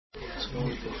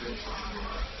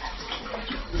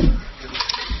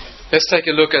Let's take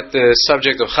a look at the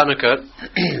subject of Chanuka,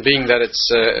 being that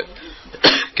it's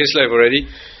Kislev already.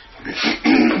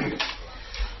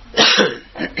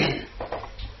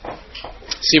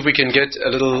 See if we can get a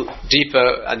little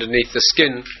deeper underneath the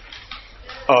skin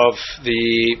of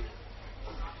the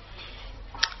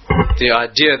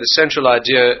idea, the central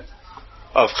idea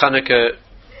of Chanuka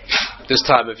this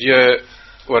time of year,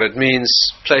 what it means,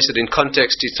 place it in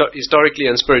context historically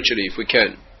and spiritually if we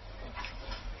can.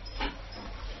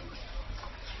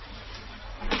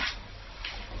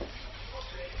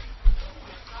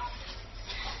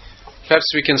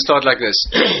 Perhaps we can start like this.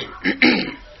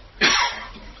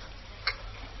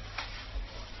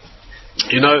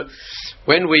 You know,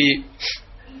 when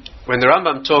the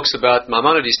Rambam talks about,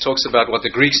 Maimonides talks about what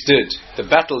the Greeks did, the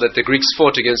battle that the Greeks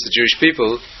fought against the Jewish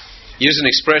people, he used an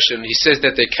expression, he says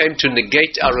that they came to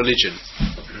negate our religion.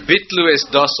 Bitlu es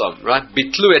dasam, right?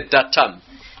 Bitlu et datam.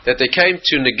 That they came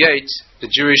to negate the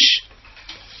Jewish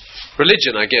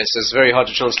religion, I guess. It's very hard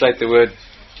to translate the word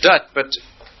dat, but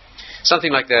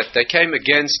something like that. They came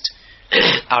against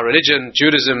our religion,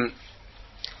 Judaism.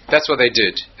 That's what they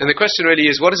did. And the question really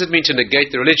is, what does it mean to negate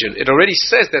the religion? It already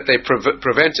says that they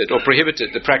prevented or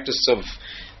prohibited the practice of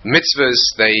mitzvahs.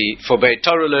 They forbade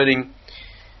Torah learning.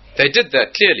 They did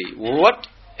that clearly. What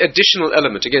additional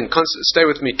element? Again, stay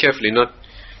with me carefully. Not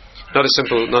a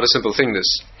simple thing. This.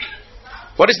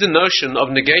 What is the notion of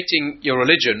negating your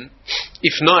religion,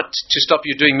 if not to stop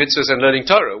you doing mitzvahs and learning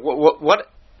Torah? What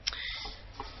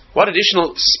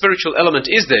additional spiritual element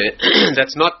is there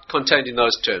that's not contained in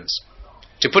those terms?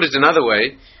 To put it another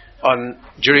way,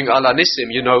 during Ala Nisim,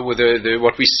 you know, with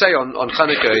what we say on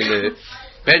Chanukah in the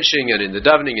benching and in the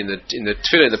davening, in the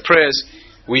tefillah, in the prayers,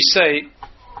 we say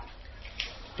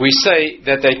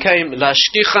that they came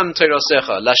lashkicham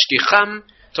torasecha, lashkicham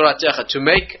toratecha, to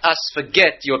make us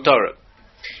forget your Torah.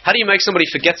 How do you make somebody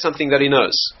forget something that he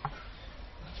knows?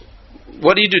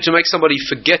 What do you do to make somebody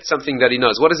forget something that he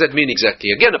knows? What does that mean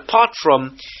exactly? Again, apart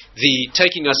from the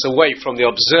taking us away from the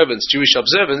observance, Jewish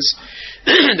observance,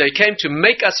 they came to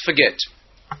make us forget.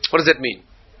 What does that mean?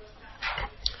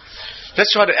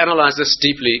 Let's try to analyze this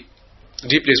deeply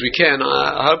as we can.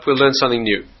 I hope we'll learn something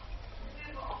new.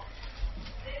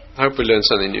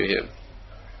 Here.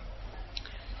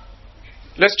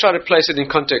 Let's try to place it in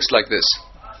context like this.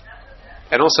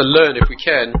 And also learn, if we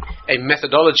can, a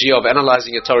methodology of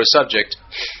analyzing a Torah subject,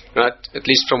 right? At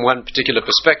least from one particular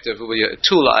perspective, will be a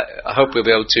tool I hope we'll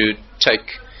be able to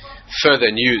take further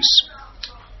and use.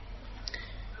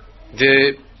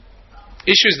 The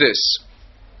issue is this.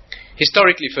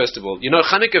 Historically, first of all, you know,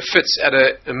 Chanukah fits at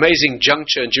an amazing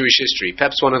juncture in Jewish history,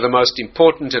 perhaps one of the most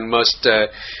important and most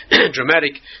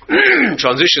dramatic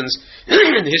transitions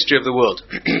in the history of the world.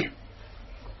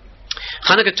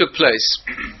 Chanukah took place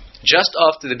just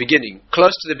after the beginning,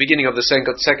 close to the beginning of the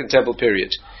Second Temple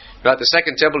period. Right, the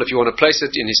Second Temple, if you want to place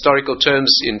it in historical terms,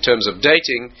 in terms of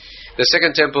dating, the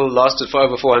Second Temple lasted for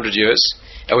over 400 years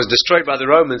and was destroyed by the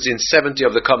Romans in 70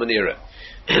 of the Common Era.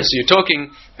 So you're talking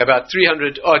about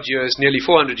 300 odd years, nearly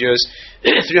 400 years,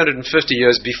 350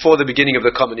 years before the beginning of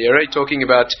the Common Era. You're talking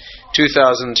about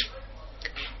 2,350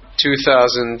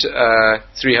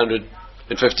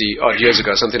 odd years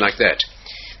ago, something like that.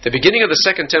 The beginning of the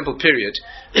Second Temple period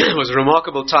was a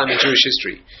remarkable time in Jewish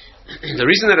history. The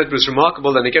reason that it was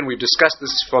remarkable, and again we've discussed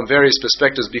this from various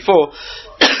perspectives before,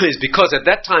 is because at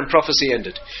that time prophecy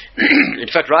ended. In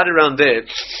fact, right around there,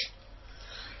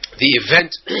 the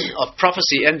event of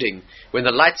prophecy ending, when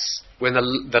the light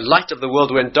of the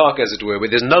world went dark, as it were, where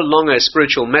there's no longer a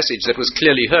spiritual message that was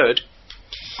clearly heard,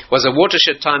 was a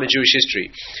watershed time in Jewish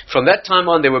history. From that time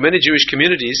on, there were many Jewish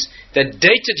communities that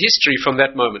dated history from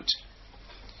that moment.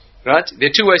 Right? There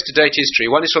are two ways to date history.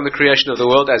 One is from the creation of the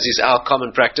world, as is our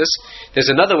common practice. There's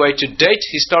another way to date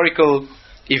historical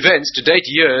events, to date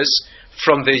years,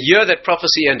 from the year that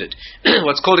prophecy ended.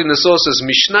 What's called in the sources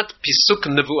Mishnat Pisuk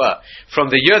Nevuah,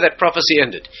 from the year that prophecy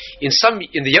ended. In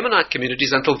the Yemenite communities,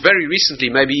 until very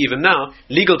recently, maybe even now,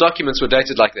 legal documents were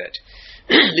dated like that.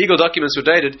 Legal documents were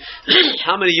dated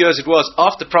how many years it was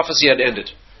after prophecy had ended.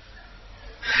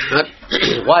 Right?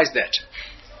 Why is that?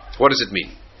 What does it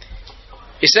mean?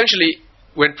 Essentially,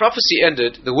 when prophecy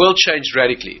ended, the world changed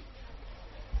radically.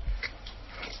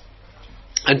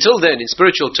 Until then, in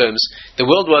spiritual terms, the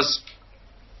world was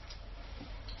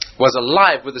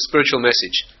alive with the spiritual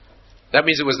message. That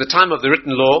means it was the time of the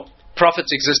written law.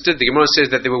 Prophets existed. The Gemara says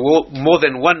that there were more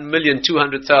than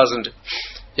 1,200,000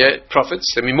 prophets.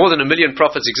 I mean, more than 1 million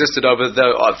prophets existed over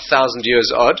the 1,000 years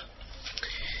odd.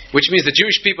 Which means the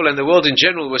Jewish people and the world in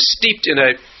general were steeped in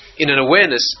in an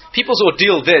awareness, people's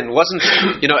ordeal then wasn't,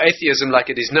 atheism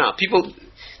like it is now.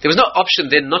 There was no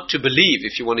option then not to believe,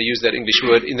 if you want to use that English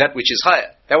word, in that which is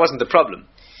higher. That wasn't the problem.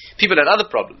 People had other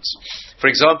problems. For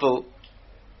example,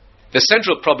 the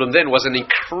central problem then was an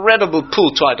incredible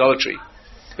pull to idolatry,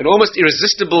 an almost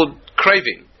irresistible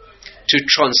craving to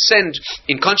transcend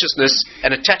in consciousness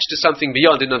and attach to something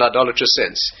beyond in an idolatrous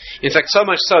sense. In fact, so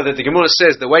much so that the Gemara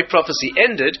says the way prophecy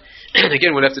ended, and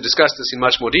again we'll have to discuss this in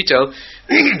much more detail,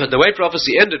 but the way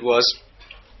prophecy ended was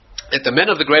that the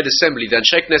men of the Great Assembly, the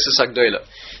Anshe Knesset Agdola,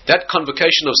 that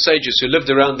convocation of sages who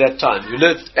lived around that time, who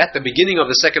lived at the beginning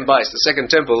of the second Bais, the second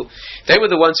temple, they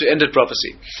were the ones who ended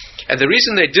prophecy. And the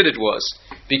reason they did it was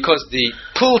because the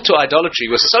pull to idolatry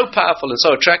was so powerful and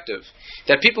so attractive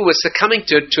that people were succumbing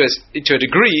to it to a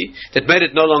degree that made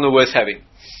it no longer worth having.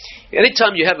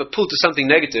 Anytime you have a pull to something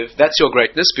negative, that's your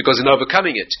greatness, because in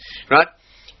overcoming it, right,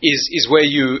 is where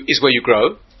you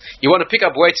grow. You want to pick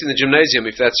up weights in the gymnasium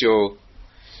if that's your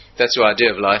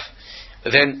idea of life.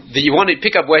 Then you want to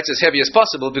pick up weights as heavy as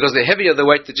possible, because the heavier the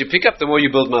weight that you pick up, the more you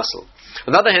build muscle.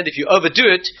 On the other hand, if you overdo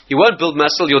it, you won't build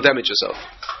muscle, you'll damage yourself.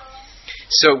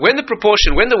 So when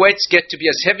the weights get to be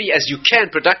as heavy as you can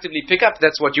productively pick up,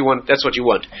 that's what you want.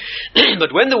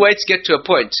 But when the weights get to a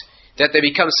point that they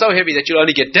become so heavy that you'll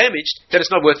only get damaged, then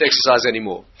it's not worth exercise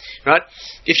anymore. Right?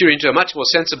 If you're into a much more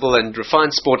sensible and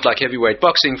refined sport like heavyweight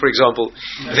boxing, for example,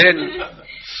 then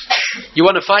you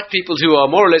want to fight people who are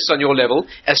more or less on your level,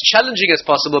 as challenging as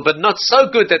possible, but not so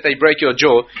good that they break your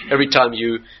jaw every time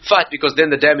you fight, because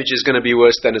then the damage is going to be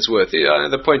worse than it's worth.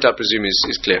 The point, I presume,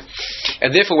 is clear.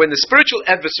 And therefore, when the spiritual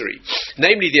adversary,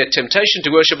 namely their temptation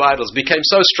to worship idols, became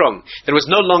so strong that it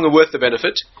was no longer worth the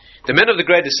benefit, the men of the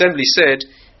Great Assembly said,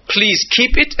 please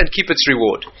keep it and keep its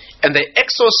reward. And they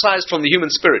exorcised from the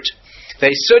human spirit.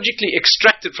 They surgically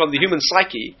extracted from the human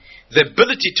psyche the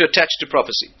ability to attach to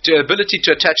prophecy, the ability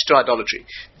to attach to idolatry,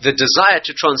 the desire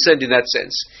to transcend in that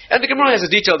sense. And the Gemara has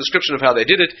a detailed description of how they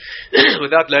did it.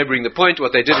 Without labouring the point,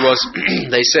 what they did was,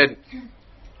 they said,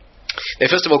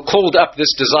 they first of all called up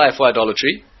this desire for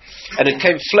idolatry, and it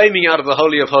came flaming out of the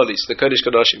Holy of Holies, the Kodesh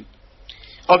Kodashim.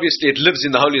 Obviously it lives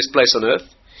in the holiest place on earth,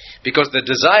 because the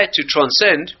desire to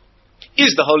transcend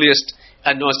is the holiest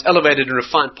and most elevated and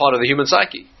refined part of the human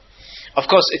psyche. Of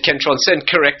course, it can transcend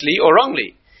correctly or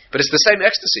wrongly, but it's the same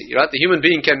ecstasy, right? The human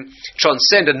being can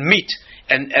transcend and meet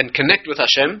and connect with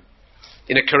Hashem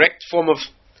in a correct form of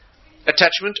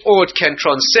attachment, or it can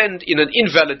transcend in an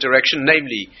invalid direction,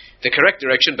 namely the correct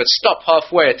direction, but stop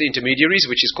halfway at the intermediaries,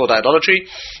 which is called idolatry,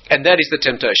 and that is the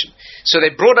temptation. So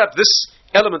they brought up this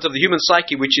element of the human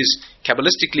psyche, which is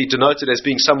Kabbalistically denoted as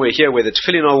being somewhere here where the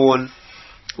tefillin are worn,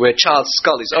 where a child's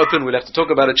skull is open. We'll have to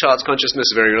talk about a child's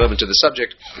consciousness, very relevant to the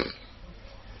subject.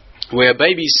 Where a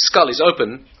baby's skull is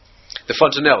open, the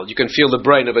fontanelle, you can feel the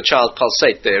brain of a child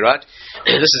pulsate there, right?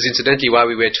 This is incidentally why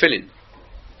we wear tefillin.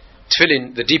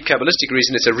 Tefillin, the deep Kabbalistic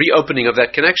reason, it's a reopening of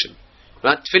that connection.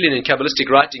 Right? Tefillin in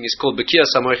Kabbalistic writing is called Bekia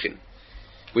Samochin,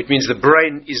 which means the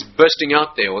brain is bursting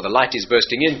out there, or the light is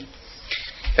bursting in.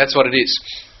 That's what it is.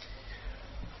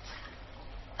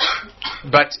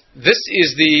 But this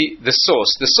is the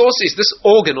source. The source is this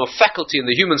organ or faculty in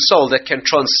the human soul that can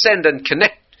transcend and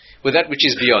connect with that which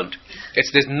is beyond.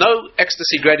 There's no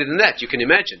ecstasy greater than that, you can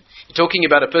imagine. You're talking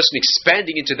about a person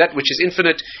expanding into that which is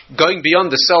infinite, going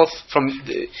beyond the self,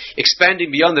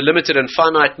 expanding beyond the limited and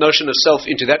finite notion of self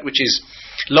into that which is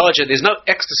larger. There's no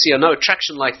ecstasy or no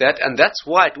attraction like that, and that's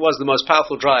why it was the most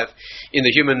powerful drive in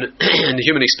the human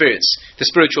experience. The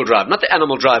spiritual drive, not the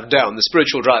animal drive down, the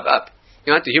spiritual drive up.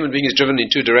 You know, the human being is driven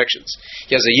in two directions.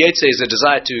 He has a yetzer, is a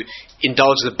desire to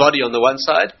indulge the body on the one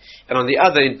side, and on the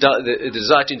other, the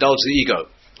desire to indulge the ego,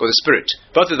 or the spirit.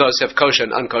 Both of those have kosher and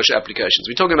unkosher applications.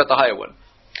 We're talking about the higher one.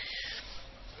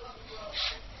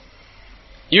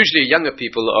 Usually younger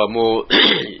people are more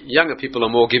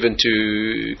given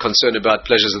to concern about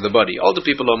pleasures of the body. Older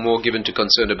people are more given to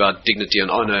concern about dignity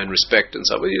and honor and respect and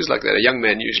so on. It's like that. A young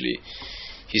man usually,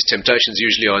 his temptations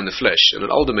usually are in the flesh, and an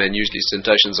older man usually his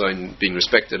temptations are in being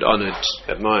respected, honored,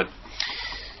 admired.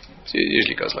 So it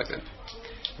usually goes like that.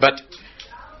 But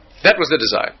that was the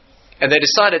desire. And they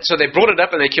decided, so they brought it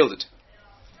up and they killed it.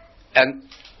 And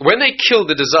when they killed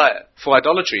the desire for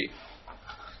idolatry,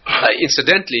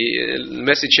 incidentally, a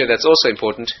message here that's also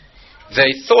important,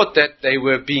 they thought that they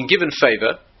were being given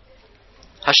favor.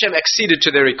 Hashem acceded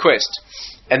to their request.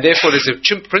 And therefore there's a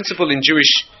principle in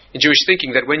Jewish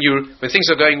thinking that when things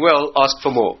are going well, ask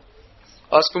for more.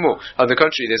 Ask for more. On the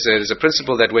contrary, there's a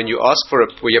principle that when you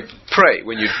pray,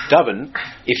 when you daven,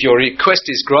 if your request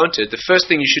is granted, the first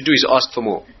thing you should do is ask for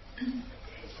more.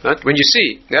 Right? When you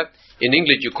see, In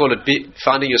English, you call it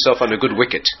finding yourself on a good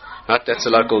wicket. Right? That's a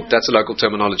local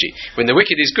terminology. When the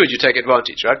wicket is good, you take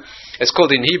advantage. Right? It's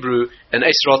called in Hebrew an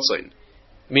eis rotzoin.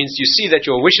 Means you see that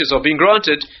your wishes are being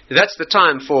granted. That's the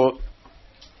time for.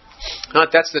 Right?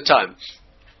 That's the time.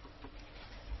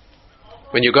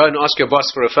 When you go and ask your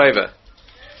boss for a favor.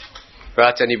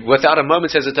 Right, and without a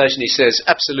moment's hesitation, he says,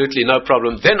 absolutely no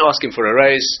problem. Then ask him for a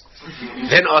raise.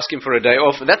 Then ask him for a day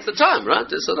off. That's the time, right?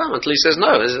 That's the time until he says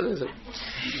no.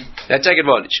 They take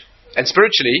advantage. And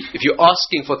spiritually, if you're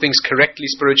asking for things correctly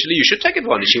spiritually, you should take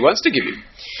advantage. He wants to give you.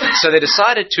 So they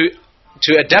decided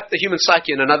to adapt the human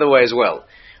psyche in another way as well.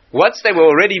 Once they were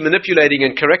already manipulating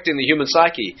and correcting the human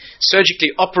psyche,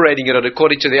 surgically operating it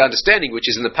according to their understanding,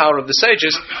 which is in the power of the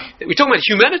sages, we're talking about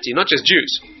humanity, not just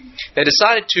Jews. They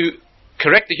decided to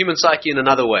correct the human psyche in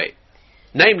another way.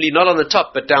 Namely, not on the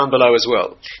top, but down below as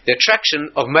well. The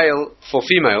attraction of male for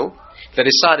female, they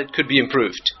decided could be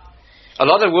improved. A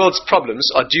lot of the world's problems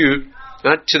are due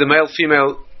to the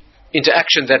male-female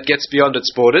interaction that gets beyond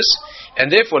its borders,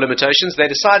 and therefore limitations. They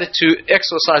decided to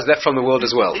exorcise that from the world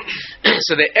as well.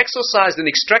 So they exorcised and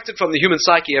extracted from the human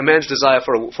psyche a man's desire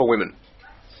for women.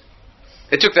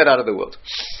 They took that out of the world,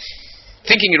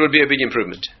 thinking it would be a big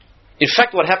improvement. In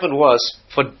fact, what happened was,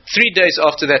 for 3 days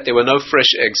after that, there were no fresh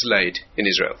eggs laid in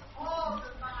Israel.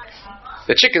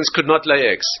 The chickens could not lay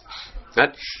eggs.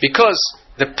 Right? Because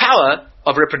the power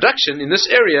of reproduction in this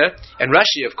area, and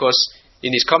Rashi, of course,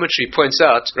 in his commentary points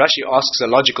out, Rashi asks a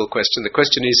logical question. The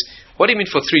question is, what do you mean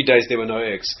for 3 days there were no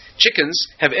eggs? Chickens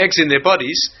have eggs in their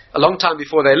bodies a long time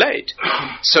before they laid.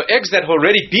 So eggs that have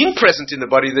already been present in the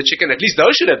body of the chicken, at least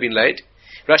those should have been laid.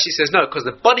 Rashi says no, because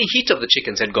the body heat of the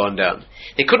chickens had gone down.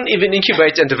 They couldn't even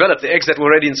incubate and develop the eggs that were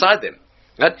already inside them.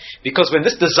 Right? Because when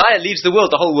this desire leaves the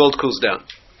world, the whole world cools down.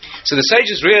 So the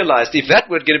sages realized if that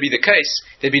were going to be the case,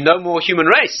 there'd be no more human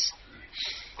race.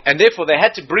 And therefore they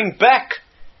had to bring back,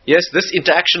 this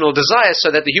interactional desire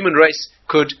so that the human race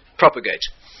could propagate.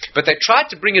 But they tried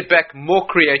to bring it back more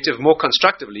creative, more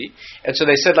constructively. And so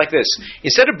they said like this,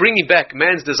 instead of bringing back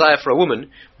man's desire for a woman,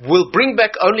 we'll bring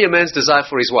back only a man's desire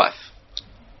for his wife.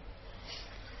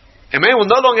 A man will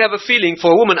no longer have a feeling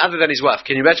for a woman other than his wife.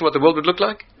 Can you imagine what the world would look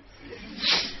like?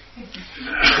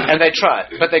 And they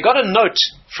tried. But they got a note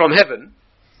from heaven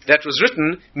that was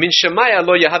written, Min Shemaya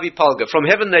lo yahavi palga. From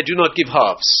heaven they do not give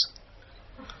halves.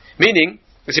 Meaning,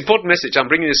 it's an important message, I'm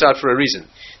bringing this out for a reason.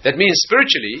 That means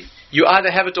spiritually, you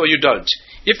either have it or you don't.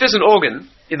 If there's an organ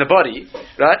in the body,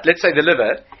 right, let's say the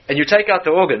liver, and you take out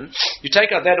the organ, you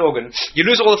take out that organ, you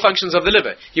lose all the functions of the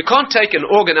liver. You can't take an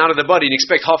organ out of the body and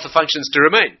expect half the functions to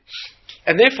remain.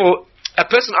 And therefore, a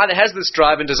person either has this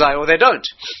drive and desire or they don't.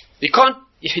 You can't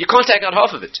take out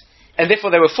half of it. And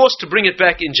therefore they were forced to bring it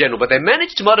back in general. But they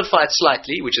managed to modify it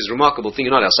slightly, which is a remarkable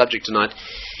thing, not our subject tonight,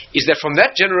 is that from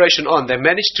that generation on, they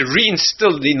managed to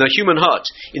reinstill in the human heart,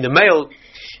 in the male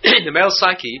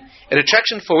psyche, an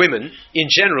attraction for women in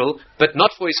general, but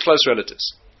not for his close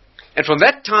relatives. And from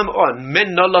that time on,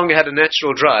 men no longer had a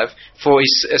natural drive for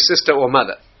his sister or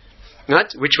mother, right?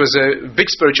 Which was a big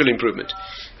spiritual improvement.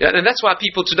 Yeah, and that's why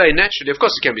people today naturally, of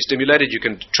course it can be stimulated, you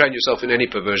can train yourself in any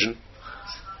perversion.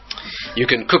 You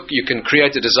can cook, you can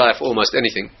create a desire for almost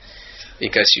anything,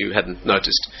 in case you hadn't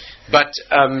noticed. But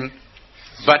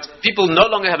people no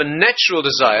longer have a natural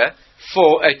desire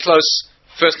for a close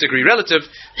first-degree relative.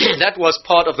 That was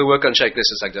part of the work on Sheikh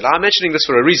Nissim Sagdal. I'm mentioning this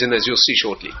for a reason, as you'll see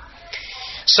shortly.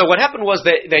 So what happened was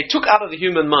they took out of the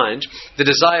human mind the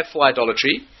desire for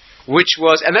idolatry, which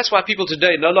was, and that's why people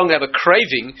today no longer have a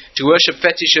craving to worship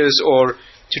fetishes or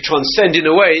to transcend in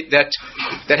a way that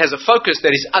has a focus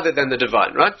that is other than the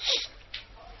divine, right?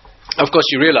 Of course,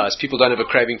 you realize people don't have a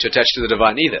craving to attach to the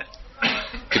divine either.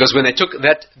 Because when they took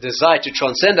that desire to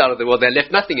transcend out of the world, they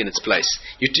left nothing in its place.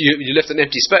 You left an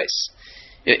empty space.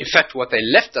 In fact, what they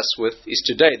left us with is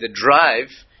today the drive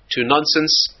to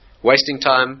nonsense, wasting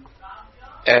time,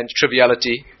 and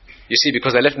triviality. You see,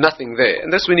 because they left nothing there.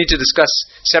 And this we need to discuss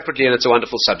separately, and it's a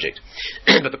wonderful subject.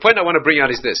 But the point I want to bring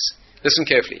out is this. Listen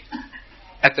carefully.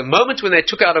 At the moment when they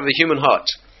took out of the human heart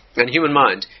and human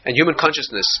mind and human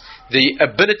consciousness the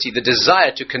ability, the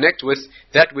desire to connect with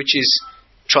that which is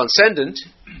transcendent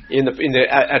in the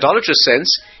idolatrous sense,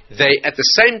 they at the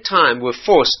same time were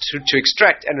forced to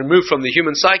extract and remove from the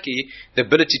human psyche the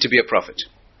ability to be a prophet.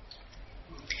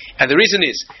 And the reason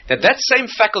is that same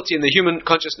faculty in the human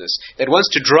consciousness that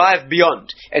wants to drive beyond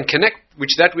and connect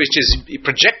that which is,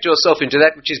 project yourself into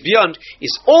that which is beyond,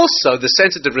 is also the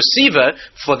sensitive receiver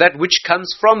for that which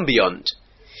comes from beyond.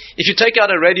 If you take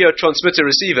out a radio transmitter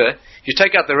receiver, you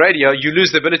take out the radio, you lose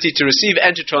the ability to receive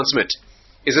and to transmit.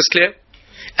 Is this clear?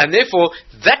 And therefore,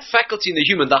 that faculty in the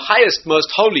human, the highest, most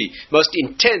holy, most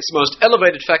intense, most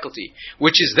elevated faculty,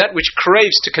 which is that which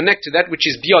craves to connect to that which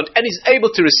is beyond, and is able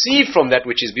to receive from that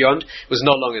which is beyond, was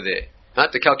no longer there.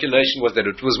 Right? The calculation was that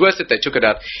it was worth it, they took it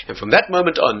out. And from that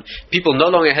moment on, people no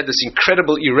longer had this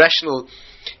incredible, irrational,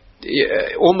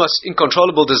 almost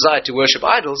incontrollable desire to worship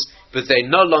idols, but they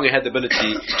no longer had the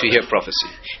ability to hear prophecy.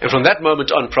 And from that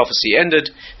moment on, prophecy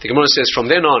ended. The Gemara says, from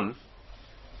then on,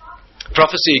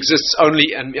 prophecy exists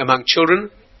only among children,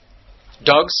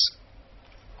 dogs,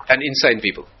 and insane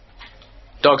people.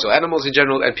 Dogs or animals in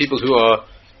general, and people who are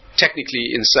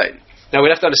technically insane. Now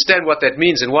we'll have to understand what that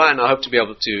means and why, and I hope to be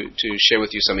able to share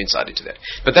with you some insight into that.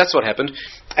 But that's what happened.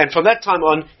 And from that time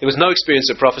on, there was no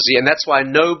experience of prophecy, and that's why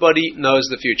nobody knows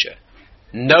the future.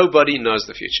 Nobody knows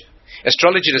the future.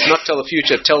 Astrology does not tell the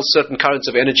future, it tells certain currents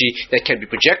of energy that can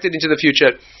be projected into the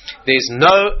future. There's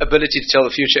no ability to tell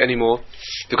the future anymore,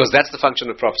 because that's the function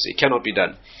of prophecy. It cannot be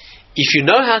done. If you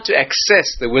know how to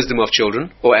access the wisdom of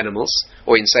children, or animals,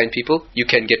 or insane people, you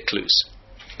can get clues.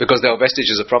 Because there are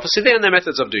vestiges of prophecy there, and there are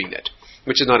methods of doing that,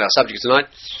 which is not our subject tonight.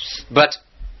 But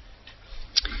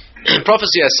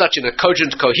prophecy as such, in a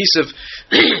cogent, cohesive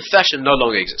fashion, no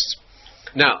longer exists.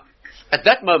 Now, at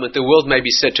that moment, the world may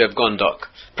be said to have gone dark.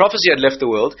 Prophecy had left the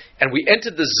world, and we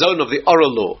entered the zone of the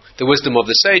oral law, the wisdom of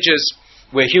the sages,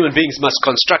 where human beings must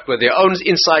construct with their own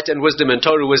insight and wisdom and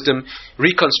Torah wisdom,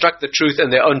 reconstruct the truth and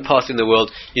their own path in the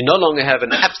world. You no longer have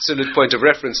an absolute point of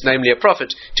reference, namely a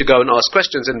prophet, to go and ask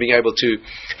questions and being able to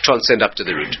transcend up to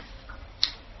the root.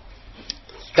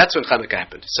 That's when Chanuka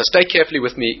happened. So stay carefully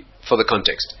with me for the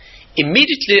context.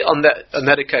 Immediately on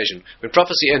that occasion, when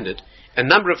prophecy ended, a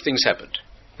number of things happened.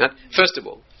 Now, first of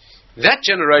all, that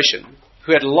generation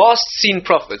who had last seen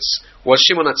prophets was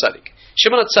Shimon HaTzadik.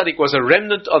 Shimon HaTzadik was a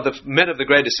remnant of the men of the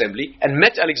Great Assembly and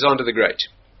met Alexander the Great.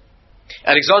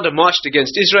 Alexander marched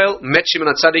against Israel, met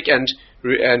Shimon HaTzadik and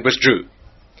withdrew.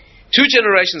 2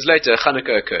 generations later,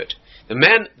 Chanuka occurred. The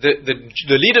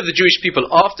leader of the Jewish people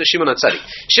after Shimon HaTzadik.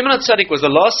 Shimon HaTzadik was the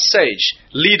last sage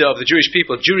leader of the Jewish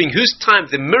people, during whose time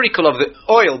the miracle of the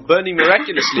oil burning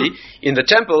miraculously in the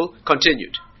temple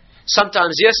continued.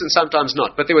 Sometimes yes and sometimes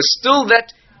not, but there was still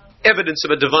that evidence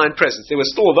of a divine presence. There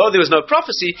was still, although there was no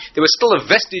prophecy, there was still a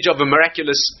vestige of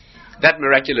miraculous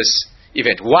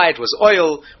event. Why it was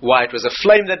oil, why it was a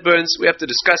flame that burns, we have to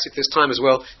discuss if there's time as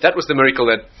well. That was the miracle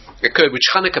that occurred, which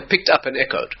Chanuka picked up and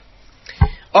echoed.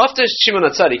 After Shimon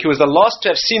HaTzadik, who was the last to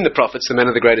have seen the prophets, the men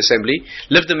of the Great Assembly,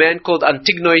 lived a man called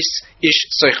Antignois Ish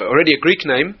Soicha, already a Greek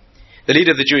name, the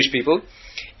leader of the Jewish people.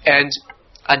 And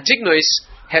Antignois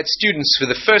had students who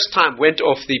for the first time went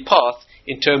off the path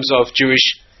in terms of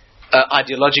Jewish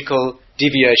ideological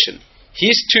deviation.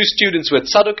 His 2 students were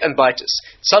Tzadok and Baitus.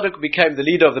 Tzadok became the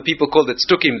leader of the people called the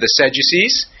Tzdukim, the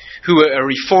Sadducees, who were a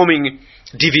reforming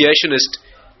deviationist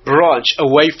branch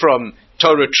away from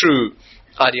Torah true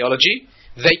ideology.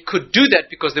 They could do that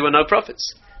because there were no prophets.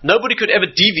 Nobody could ever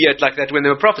deviate like that when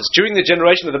there were prophets. During the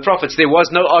generation of the prophets, there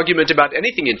was no argument about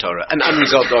anything in Torah, an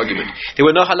unresolved argument. There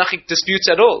were no halachic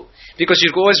disputes at all, because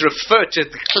you could always refer to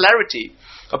the clarity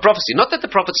of prophecy. Not that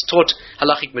the prophets taught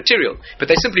halachic material, but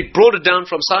they simply brought it down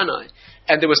from Sinai,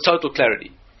 and there was total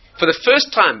clarity. For the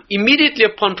first time, immediately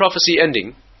upon prophecy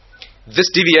ending, this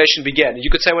deviation began. And you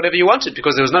could say whatever you wanted,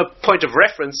 because there was no point of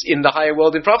reference in the higher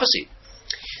world in prophecy.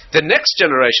 The next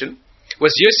generation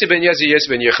was Yosef ben Yazi, Yosef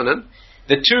ben Yochanan,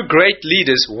 the 2 great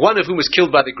leaders, one of whom was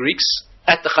killed by the Greeks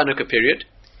at the Chanuka period.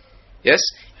 Yes,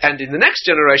 and in the next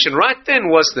generation, right then,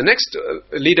 was the next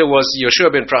leader was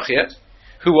Yoshua ben Prachia,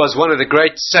 who was one of the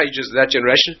great sages of that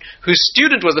generation, whose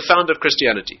student was the founder of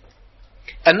Christianity.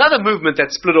 Another movement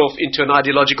that split off into an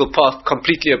ideological path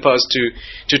completely opposed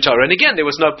to Torah. And again, there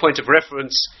was no point of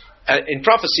reference in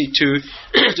prophecy to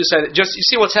say that. Just, you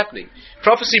see what's happening.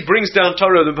 Prophecy brings down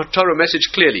the Torah message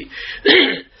clearly.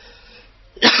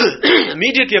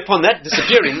 Immediately upon that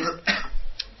disappearing,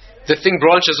 the thing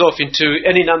branches off into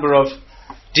any number of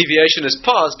deviationist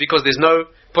paths, because there's no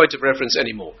point of reference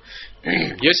anymore.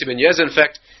 Yosef ben Yezer, in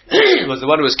fact, was the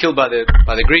one who was killed by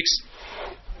the Greeks.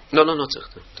 No.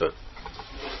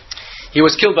 He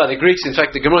was killed by the Greeks. In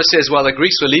fact, the Gemara says while the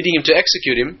Greeks were leading him to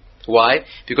execute him. Why?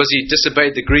 Because he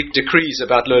disobeyed the Greek decrees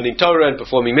about learning Torah and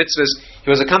performing mitzvahs. He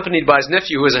was accompanied by his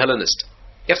nephew, who was a Hellenist.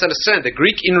 You have to understand, the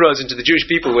Greek inroads into the Jewish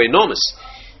people were enormous.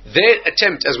 Their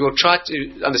attempt, as we'll try to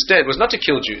understand, was not to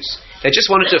kill Jews. They just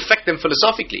wanted to affect them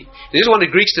philosophically. They just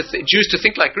wanted Jews to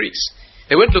think like Greeks.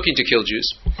 They weren't looking to kill Jews.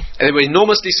 And they were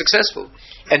enormously successful.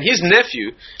 And his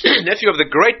nephew, nephew of the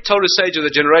great Torah sage of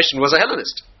the generation, was a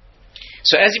Hellenist.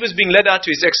 So as he was being led out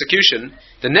to his execution,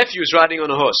 the nephew was riding on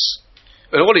a horse.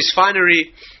 And all his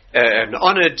finery, an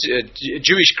honored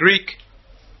Jewish Greek,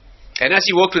 And as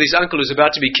he walked with his uncle who was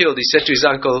about to be killed, he said to his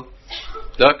uncle,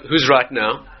 look, who's right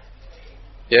now?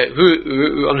 Yeah,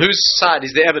 who on whose side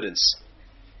is the evidence?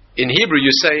 In Hebrew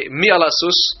you say, Mi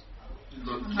alasus.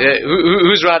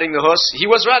 Who's riding the horse? He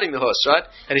was riding the horse, right?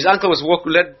 And his uncle was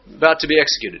about to be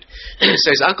executed. So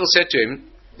his uncle said to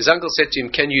him,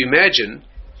 can you imagine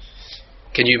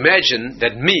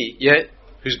that me,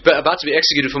 who's about to be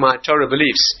executed for my Torah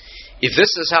beliefs, if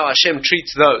this is how Hashem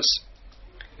treats those,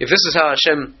 if this is how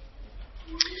Hashem,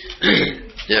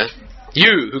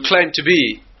 you who claim to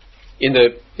be in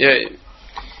the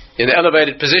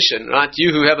elevated position, right?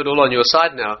 You who have it all on your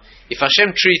side now, if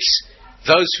Hashem treats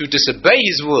those who disobey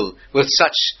His will with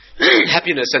such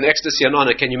happiness and ecstasy and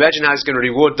honor, can you imagine how He's going to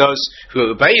reward those who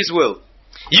obey His will?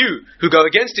 You who go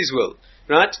against His will,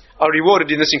 right, are rewarded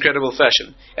in this incredible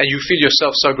fashion, and you feel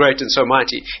yourself so great and so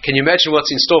mighty. Can you imagine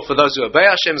what's in store for those who obey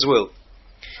Hashem's will?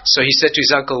 So he said to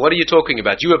his uncle, what are you talking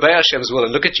about? You obey Hashem's will,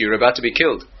 and look at you, you're about to be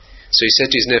killed. So he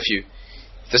said to his nephew,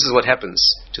 this is what happens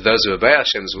to those who obey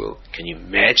Hashem's will. Can you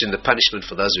imagine the punishment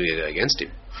for those who go against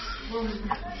Him?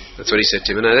 That's what he said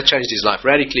to him, and that changed his life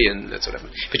radically, and that's what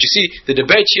happened. But you see, the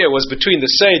debate here was between the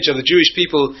sage of the Jewish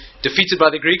people, defeated by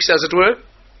the Greeks, as it were,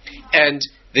 and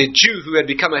the Jew who had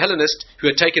become a Hellenist, who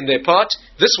had taken their part.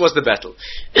 This was the battle.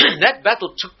 That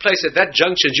battle took place at that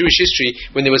juncture in Jewish history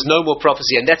when there was no more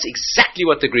prophecy, and that's exactly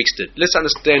what the Greeks did. Let's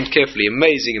understand carefully.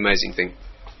 Amazing thing.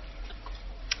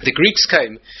 The Greeks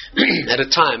came at a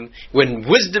time when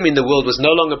wisdom in the world was no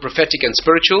longer prophetic and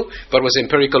spiritual, but was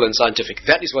empirical and scientific.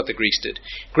 That is what the Greeks did.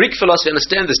 Greek philosophy,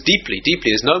 understand this deeply.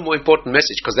 There's no more important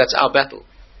message, because that's our battle.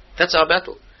 That's our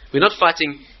battle. We're not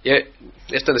fighting. You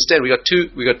have to understand. We got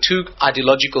two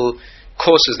ideological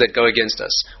courses that go against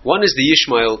us. One is the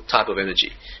Ishmael type of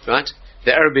energy, right?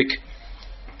 The Arabic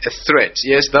threat.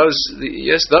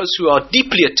 Those who are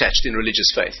deeply attached in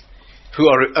religious faith, who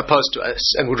are opposed to us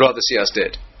and would rather see us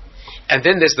dead. And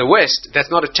then there's the West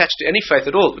that's not attached to any faith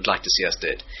at all, would like to see us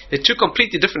dead. They're two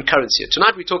completely different currents here.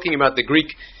 Tonight we're talking about the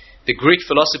Greek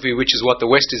philosophy, which is what the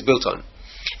West is built on.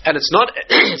 And it's not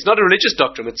a religious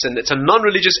doctrine. It's a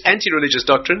non-religious, anti-religious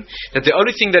doctrine. That the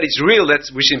only thing that is real,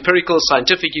 which is empirical,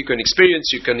 scientific, you can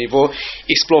experience, you can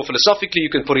explore philosophically,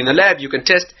 you can put in a lab, you can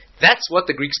test. That's what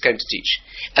the Greeks came to teach.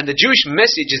 And the Jewish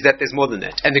message is that there's more than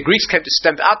that. And the Greeks came to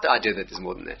stamp out the idea that there's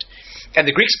more than that. And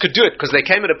the Greeks could do it because they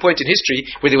came at a point in history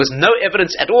where there was no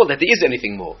evidence at all that there is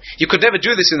anything more. You could never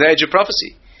do this in the age of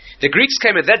prophecy. The Greeks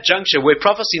came at that juncture where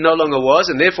prophecy no longer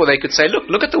was, and therefore they could say,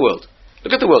 look at the world.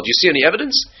 Look at the world. You see any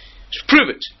evidence?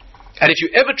 Prove it. And if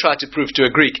you ever try to prove to a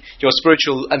Greek your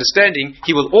spiritual understanding,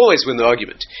 he will always win the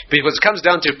argument. Because it comes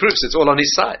down to proofs, it's all on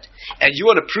his side. And you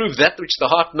want to prove that which the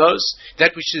heart knows,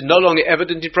 that which is no longer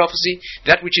evident in prophecy,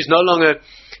 that which is no longer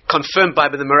confirmed by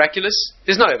the miraculous.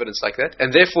 There's no evidence like that,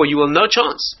 and therefore you will no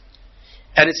chance.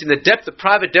 And it's in the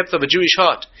private depth of a Jewish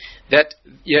heart that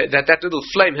little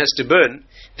flame has to burn,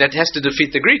 that has to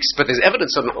defeat the Greeks. But there's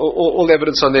evidence all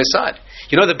evidence on their side.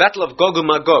 You know the battle of Gog and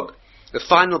Magog, the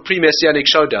final pre-messianic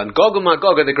showdown. Gog and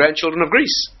Magog are the grandchildren of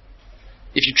Greece.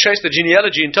 If you trace the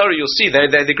genealogy in Torah, you'll see they're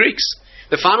the Greeks.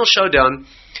 The final showdown.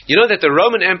 You know that the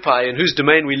Roman Empire, in whose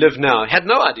domain we live now, had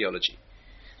no ideology.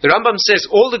 The Rambam says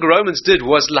all the Romans did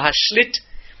was lahashlit.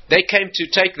 They came to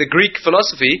take the Greek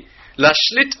philosophy,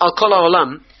 lahashlit al kol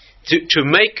ha'olam, to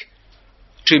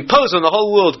impose on the whole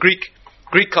world Greek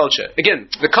culture. Again,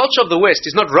 the culture of the West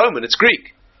is not Roman; it's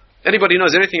Greek. Anybody who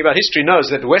knows anything about history knows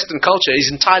that Western culture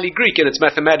is entirely Greek in its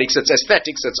mathematics, its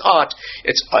aesthetics, its art,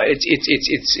 its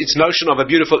notion of a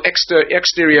beautiful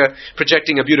exterior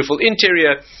projecting a beautiful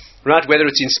interior. Right, whether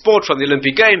it's in sport from the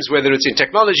Olympic Games, whether it's in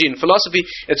technology and philosophy,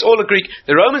 it's all a Greek.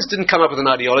 The Romans didn't come up with an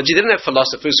ideology. They didn't have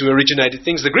philosophers who originated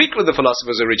things. The Greek were the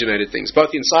philosophers who originated things,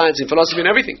 both in science, in philosophy, and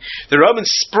everything. The Romans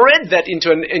spread that into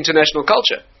an international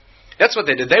culture. That's what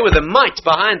they did. They were the might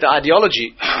behind the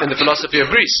ideology and the philosophy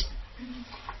of Greece.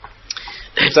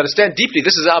 To understand deeply,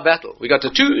 this is our battle. We got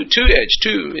the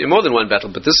more than one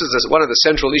battle, but this is one of the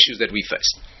central issues that we face.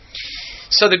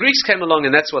 So the Greeks came along,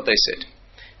 and that's what they said.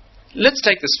 Let's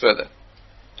take this further.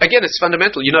 Again, it's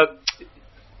fundamental. You know,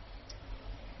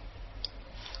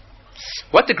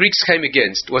 what the Greeks came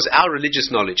against was our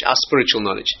religious knowledge, our spiritual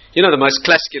knowledge. You know, the most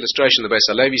classic illustration, the Beis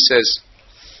Halevi says,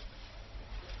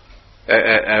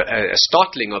 a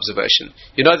startling observation.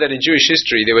 You know that in Jewish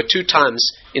history, there were two times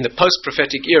in the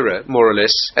post-prophetic era, more or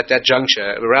less, at that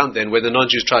juncture, around then, where the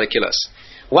non-Jews tried to kill us.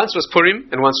 Once was Purim,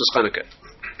 and once was Chanuka.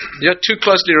 You know, two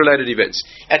closely related events.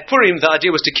 At Purim, the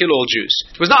idea was to kill all Jews.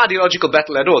 It was not an ideological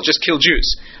battle at all, just kill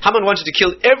Jews. Haman wanted to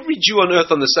kill every Jew on earth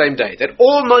on the same day, that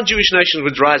all non-Jewish nations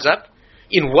would rise up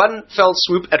in one fell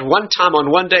swoop at one time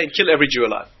on one day and kill every Jew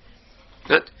alive.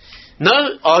 Right?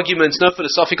 No arguments, no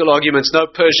philosophical arguments, no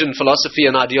Persian philosophy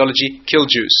and ideology. Kill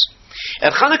Jews.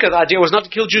 At Chanuka, the idea was not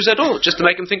to kill Jews at all, just to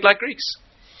make them think like Greeks.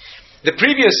 The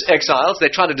previous exiles, they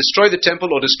tried to destroy the temple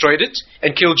or destroyed it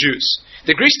and kill Jews.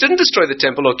 The Greeks didn't destroy the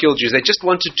temple or kill Jews. They just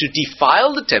wanted to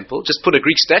defile the temple, just put a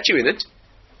Greek statue in it,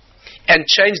 and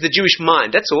change the Jewish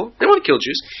mind. That's all. They didn't want to kill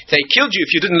Jews. They killed you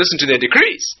if you didn't listen to their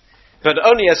decrees, but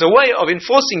only as a way of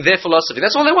enforcing their philosophy.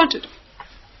 That's all they wanted.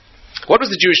 What was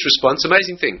the Jewish response?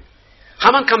 Amazing thing.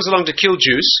 Haman comes along to kill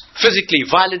Jews, physically,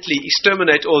 violently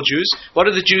exterminate all Jews. What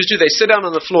do the Jews do? They sit down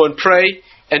on the floor and pray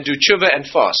and do tshuva and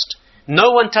fast.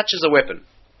 No one touches a weapon.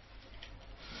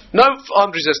 No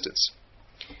armed resistance.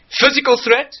 Physical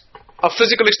threat of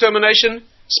physical extermination,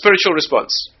 spiritual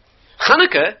response.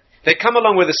 Chanuka, they come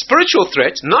along with a spiritual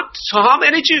threat, not to harm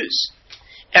any Jews.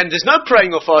 And there's no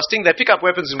praying or fasting. They pick up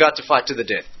weapons and go out to fight to the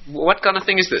death. What kind of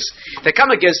thing is this? They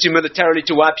come against you militarily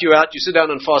to wipe you out. You sit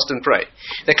down and fast and pray.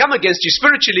 They come against you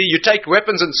spiritually. You take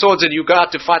weapons and swords and you go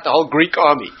out to fight the whole Greek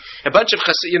army. A bunch of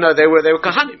they were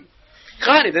Kohanim.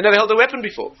 Kohanim. They never held a weapon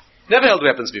before. Never held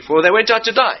weapons before. They went out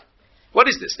to die. What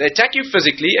is this? They attack you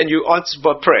physically and you answer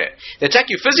by prayer. They attack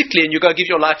you physically and you go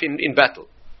give your life in battle.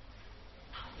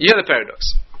 You hear the paradox.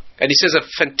 And he says a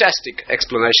fantastic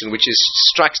explanation which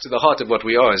strikes to the heart of what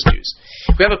we are as Jews.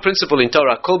 We have a principle in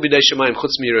Torah, Kol bidei shamayim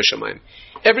chutz mi'yirei shamayim.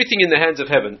 Everything in the hands of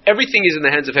heaven. Everything is in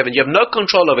the hands of heaven. You have no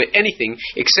control over anything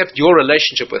except your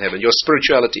relationship with heaven, your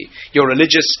spirituality, your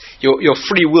religious, your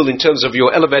free will in terms of your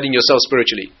elevating yourself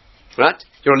spiritually. Right?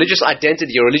 Your religious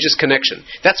identity, your religious connection.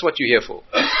 That's what you're here for.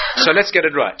 So let's get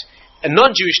it right. And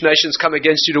non-Jewish nations come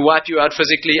against you to wipe you out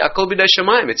physically. Akol b'nei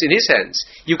shamayim. It's in his hands.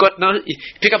 You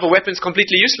pick up a weapon, it's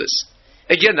completely useless.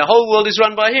 Again, the whole world is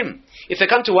run by him. If they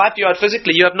come to wipe you out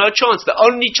physically, you have no chance. The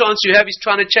only chance you have is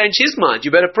trying to change his mind.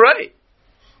 You better pray.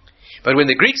 But when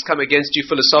the Greeks come against you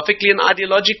philosophically and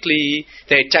ideologically,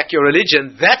 they attack your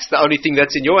religion. That's the only thing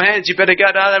that's in your hands. You better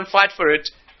go down and fight for it.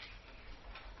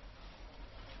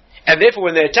 And therefore,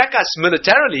 when they attack us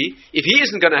militarily, if he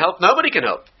isn't going to help, nobody can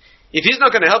help. If he's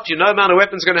not going to help you, no amount of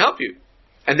weapons is going to help you.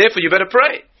 And therefore you better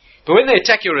pray. But when they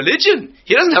attack your religion,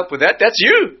 he doesn't help with that. That's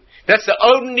you. That's the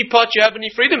only part you have any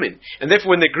freedom in. And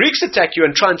therefore when the Greeks attack you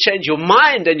and try and change your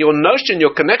mind and your notion,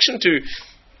 your connection to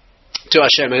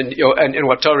Hashem and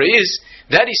what Torah is,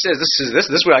 that he says, this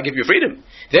is where I give you freedom.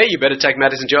 There you better take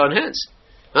matters into your own hands.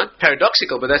 Right?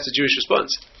 Paradoxical, but that's the Jewish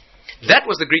response. That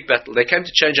was the Greek battle. They came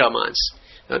to change our minds.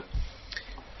 Right?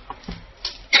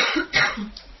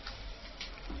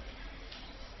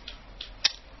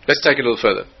 Let's take it a little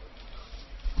further.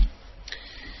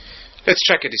 Let's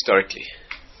track it historically.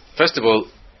 First of all,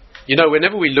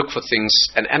 whenever we look for things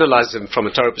and analyze them from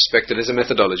a Torah perspective, there's a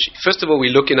methodology. First of all, we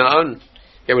look in our own.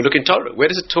 We look in Torah. Where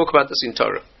does it talk about this in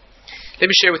Torah? Let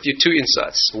me share with you two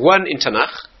insights. One in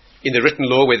Tanakh, in the written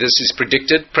law, where this is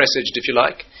predicted, presaged if you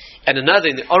like, and another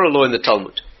in the oral law in the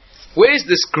Talmud. Where is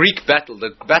this Greek battle,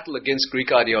 the battle against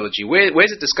Greek ideology? Where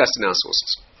is it discussed in our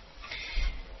sources?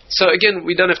 So again,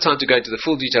 we don't have time to go into the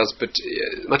full details, but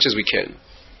much as we can.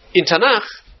 In Tanakh,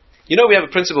 we have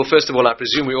a principle, first of all, I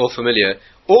presume we're all familiar.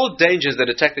 All dangers that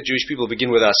attack the Jewish people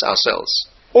begin with us ourselves.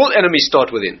 All enemies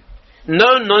start within.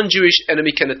 No non-Jewish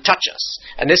enemy can touch us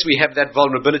unless we have that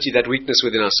vulnerability, that weakness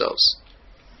within ourselves.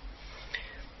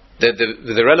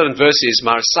 The relevant verse is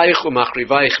Marsaich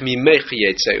u'machrivaich mimech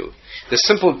yetzeu. The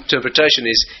simple interpretation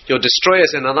is your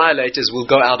destroyers and annihilators will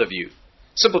go out of you.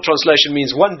 Simple translation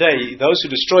means one day those who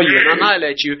destroy you and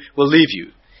annihilate you will leave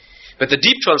you. But the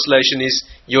deep translation is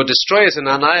your destroyers and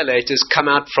annihilators come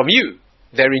out from you.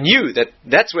 They're in you.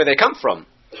 That's where they come from.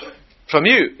 From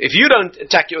you. If you don't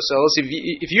attack yourselves,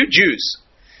 if you Jews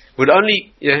would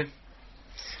only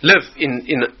live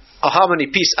in a harmony,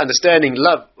 peace, understanding,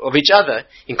 love of each other,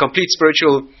 in complete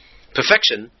spiritual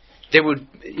perfection, there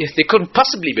couldn't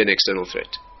possibly be an external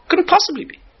threat. Couldn't possibly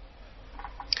be.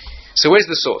 So where's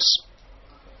the source?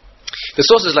 The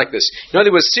source is like this. There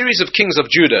were a series of kings of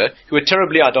Judah who were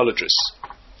terribly idolatrous.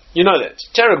 You know that.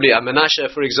 Terribly. Manasseh,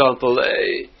 for example.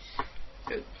 There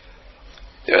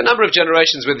were a number of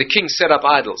generations where the kings set up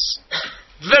idols.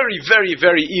 Very, very,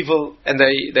 very evil, and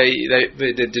they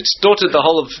distorted the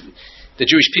whole of the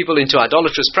Jewish people into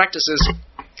idolatrous practices.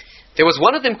 There was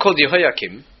one of them called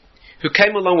Jehoiakim, who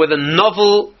came along with a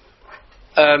novel,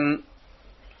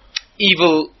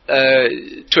 evil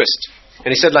twist. And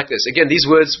he said like this. Again, these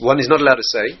words one is not allowed to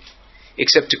say,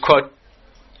 except to quote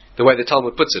the way the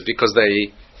Talmud puts it, because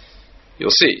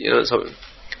you'll see,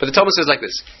 But the Talmud says like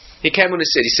this. He came on and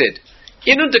said,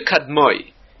 Inu de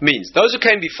kadmoi means, those who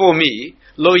came before me,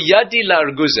 lo yadi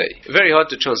larguze. Very hard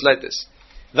to translate this.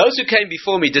 Those who came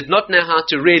before me did not know how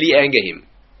to really anger him.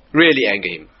 Really anger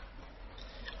him.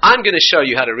 I'm going to show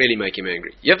you how to really make him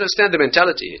angry. You have to understand the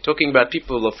mentality here, talking about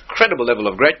people of credible level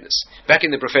of greatness, back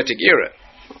in the prophetic era.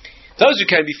 Those who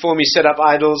came before me set up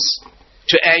idols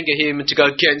to anger him and to go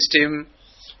against him.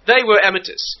 They were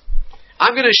amateurs.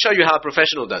 I'm going to show you how a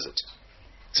professional does it.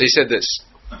 So he said this.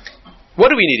 What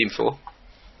do we need him for?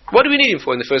 What do we need him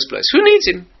for in the first place? Who needs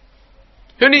him?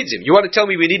 Who needs him? You want to tell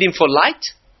me we need him for light?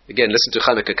 Again, listen to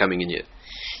Chanuka coming in here.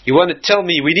 You want to tell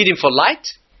me we need him for light?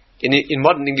 In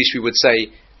modern English we would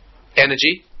say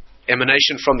energy,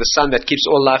 emanation from the sun that keeps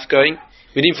all life going.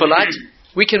 We need him for light?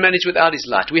 We can manage without his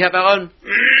light. We have our own.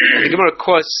 The Gemara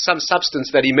quotes some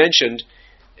substance that he mentioned.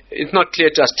 It's not clear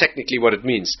to us technically what it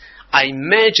means. I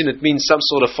imagine it means some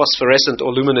sort of phosphorescent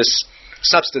or luminous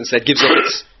substance that gives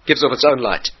off its own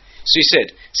light. So he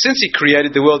said, since he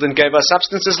created the world and gave us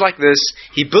substances like this,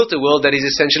 he built a world that is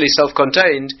essentially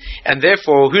self-contained, and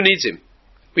therefore, who needs him?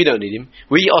 We don't need him.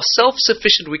 We are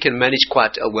self-sufficient. We can manage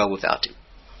quite well without him.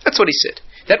 That's what he said.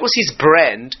 That was his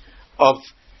brand of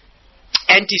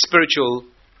anti-spiritual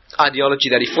ideology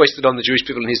that he foisted on the Jewish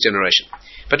people in his generation.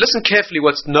 But listen carefully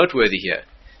what's noteworthy here.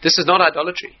 This is not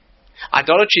idolatry.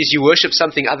 Idolatry is you worship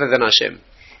something other than Hashem.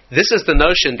 This is the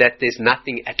notion that there's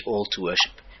nothing at all to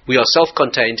worship. We are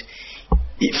self-contained,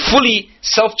 fully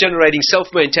self-generating,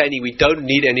 self-maintaining. We don't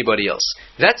need anybody else.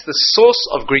 That's the source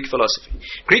of Greek philosophy.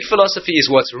 Greek philosophy is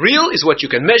what's real, is what you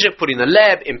can measure, put in a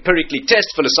lab, empirically test,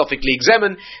 philosophically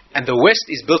examine, and the West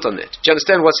is built on that. Do you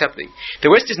understand what's happening? The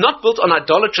West is not built on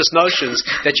idolatrous notions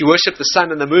that you worship the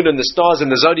sun and the moon and the stars and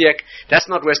the zodiac. That's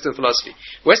not Western philosophy.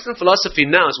 Western philosophy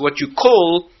now is what you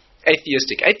call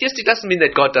atheistic. Atheistic doesn't mean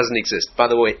that God doesn't exist. By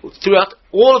the way, throughout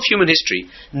all of human history,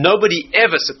 nobody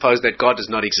ever supposed that God does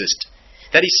not exist.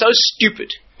 That he's so stupid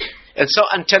and so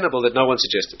untenable that no one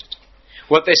suggested it.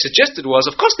 What they suggested was,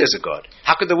 of course there's a God.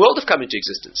 How could the world have come into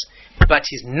existence? But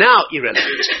he's now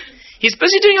irrelevant. He's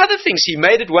busy doing other things. He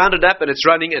made it, wound it up, and it's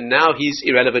running, and now he's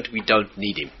irrelevant. We don't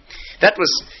need him. That was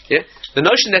the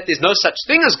notion that there's no such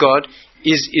thing as God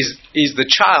is the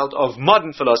child of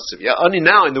modern philosophy. Only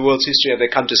now in the world's history have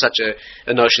they come to such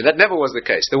a notion. That never was the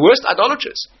case. The worst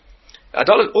idolaters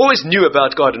always knew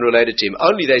about God and related to him.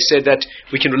 Only they said that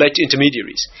we can relate to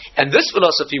intermediaries. And this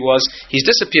philosophy was, he's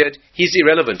disappeared, he's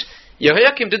irrelevant.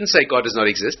 Yehoiakim didn't say God does not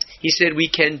exist. He said we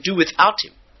can do without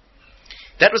him.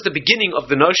 That was the beginning of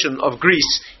the notion of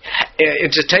Greece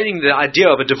entertaining the idea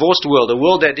of a divorced world, a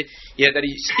world that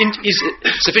is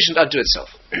sufficient unto itself.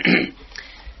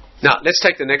 Now, let's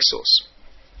take the next source.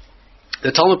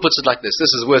 The Talmud puts it like this.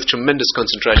 This is worth tremendous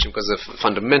concentration because of a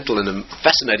fundamental and a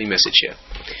fascinating message here.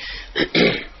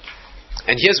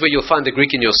 And here's where you'll find the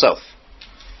Greek in yourself,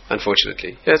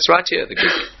 unfortunately. Yeah, it's right here, the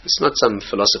Greek. It's not some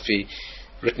philosophy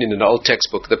written in an old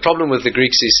textbook. The problem with the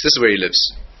Greeks is this is where he lives.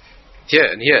 Here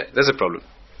and here, there's a problem.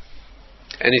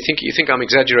 And you think I'm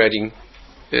exaggerating.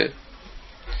 Yeah.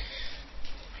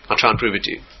 I'll try and prove it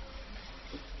to you.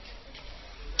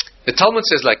 The Talmud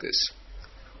says like this.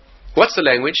 What's the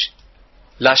language?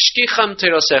 Lashkicham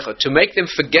terosecha, to make them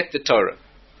forget the Torah.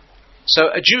 So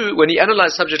a Jew, when he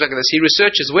analyzes a subject like this, he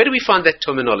researches, where do we find that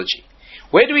terminology?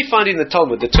 Where do we find in the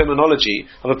Talmud the terminology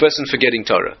of a person forgetting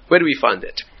Torah? Where do we find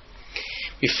that?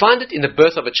 We find it in the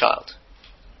birth of a child.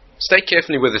 Stay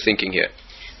carefully with the thinking here.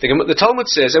 The Talmud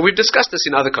says, and we've discussed this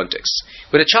in other contexts,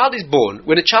 when a child is born,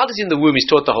 when a child is in the womb, he's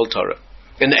taught the whole Torah.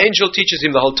 An angel teaches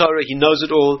him the whole Torah, he knows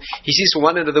it all, he sees from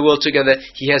one end of the world together,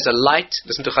 he has a light,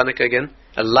 listen to Chanuka again,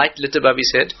 a light lit above his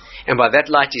head, and by that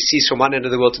light he sees from one end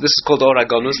of the world, this is called Or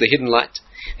HaGanuz, the hidden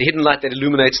light that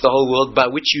illuminates the whole world, by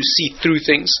which you see through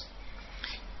things,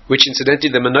 which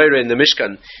incidentally the menorah in the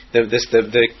Mishkan, the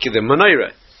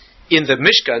menorah in the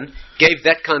Mishkan gave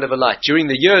that kind of a light. During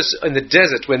the years in the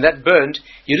desert when that burned,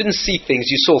 you didn't see things,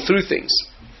 you saw through things.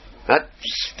 Right?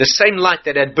 The same light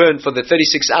that had burned for the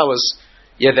 36 hours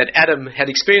that Adam had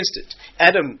experienced it.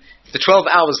 Adam, the 12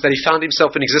 hours that he found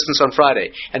himself in existence on Friday,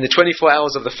 and the 24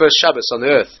 hours of the first Shabbos on the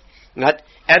earth, right?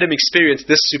 Adam experienced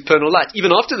this supernal light,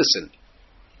 even after the sin.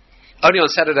 Only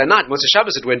on Saturday night, once the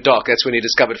Shabbos it went dark, that's when he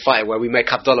discovered fire, where we make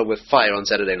Havdalah with fire on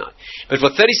Saturday night. But for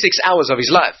 36 hours of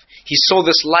his life, he saw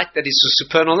this light that is a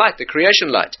supernal light, the creation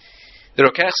light. The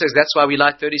Rokeach says that's why we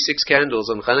light 36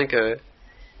 candles on Chanukah.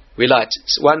 We light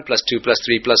 1 plus 2 plus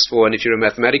 3 plus 4, and if you're a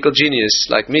mathematical genius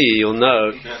like me, you'll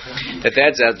know that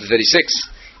adds out to 36.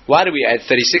 Why do we add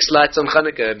 36 lights on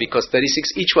Chanukah? Because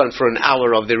 36 each one for an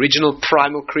hour of the original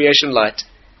primal creation light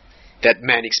that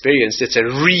man experienced. It's a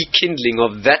rekindling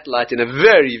of that light in a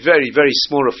very, very, very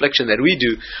small reflection that we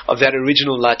do of that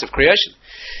original light of creation.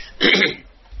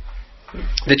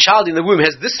 The child in the womb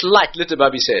has this light lit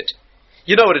above his head.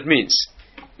 You know what it means.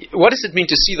 What does it mean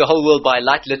to see the whole world by a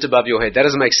light lit above your head? That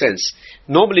doesn't make sense.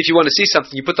 Normally, if you want to see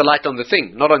something, you put the light on the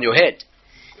thing, not on your head.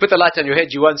 Put the light on your head,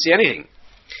 you won't see anything.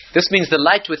 This means the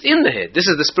light within the head. This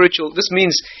is the spiritual. This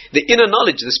means the inner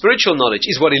knowledge, the spiritual knowledge,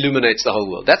 is what illuminates the whole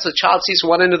world. That's the child sees from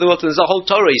one end of the world, and there's a whole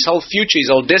Torah, his whole future, his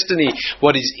whole destiny.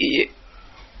 What is?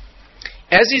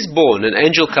 As he's born, an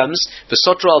angel comes,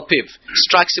 v'sotra al piv,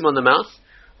 strikes him on the mouth,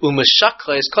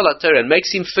 u'meshakha es kol haTorah, and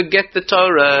makes him forget the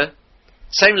Torah.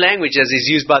 Same language as is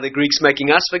used by the Greeks,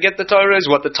 making us forget the Torah, is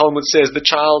what the Talmud says. The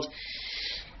child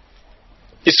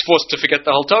is forced to forget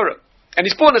the whole Torah. And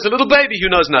he's born as a little baby who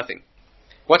knows nothing.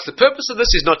 What's the purpose of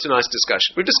this is not tonight's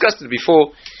discussion. We've discussed it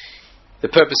before. The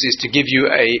purpose is to give you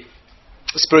a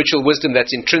spiritual wisdom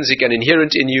that's intrinsic and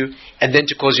inherent in you, and then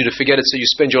to cause you to forget it, so you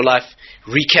spend your life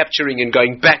recapturing and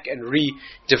going back and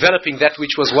redeveloping that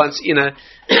which was once inner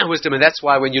wisdom. And that's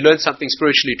why when you learn something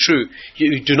spiritually true,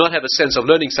 you do not have a sense of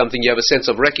learning something, you have a sense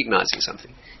of recognizing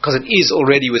something, because it is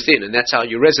already within, and that's how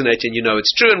you resonate and you know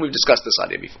it's true. And we've discussed this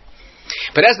idea before.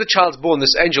 But as the child's born,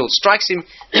 this angel strikes him,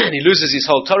 and he loses his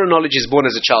whole Torah knowledge. He's born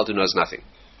as a child who knows nothing.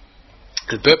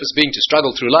 The purpose being to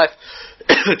struggle through life,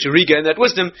 to regain that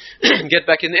wisdom, get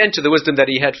back in the end to the wisdom that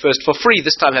he had first for free,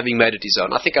 this time having made it his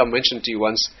own. I think I mentioned to you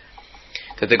once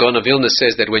that the Gaon of Vilna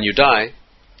says that when you die,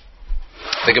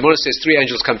 the Gemara says 3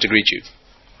 angels come to greet you.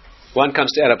 One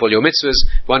comes to add up all your mitzvahs,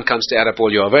 one comes to add up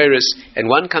all your averis, and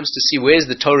one comes to see where's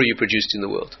the Torah you produced in the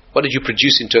world. What did you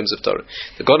produce in terms of Torah?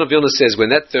 The Gaon of Vilna says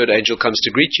when that 3rd angel comes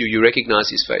to greet you, you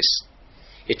recognize his face.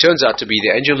 It turns out to be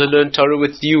the angel who learned Torah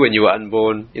with you when you were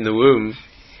unborn in the womb.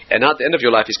 And now at the end of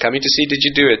your life, he's coming to see, did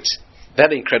you do it?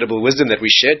 That incredible wisdom that we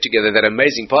shared together, that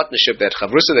amazing partnership, that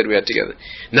chavrusa that we had together.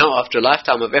 Now, after a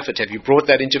lifetime of effort, have you brought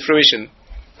that into fruition?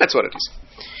 That's what it is.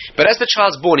 But as the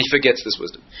child's born, he forgets this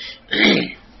wisdom.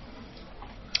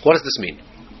 What does this mean?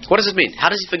 What does it mean? How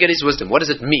does he forget his wisdom? What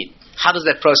does it mean? How does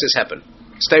that process happen?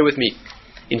 Stay with me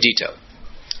in detail.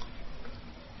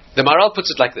 The Maharal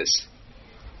puts it like this.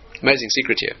 Amazing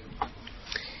secret here.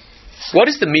 What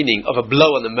is the meaning of a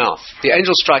blow on the mouth? The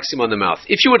angel strikes him on the mouth.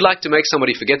 If you would like to make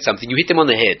somebody forget something, you hit them on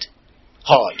the head.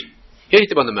 Hard. You hit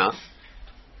them on the mouth.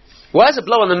 Why is a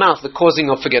blow on the mouth the causing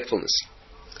of forgetfulness?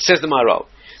 Says the Maharal.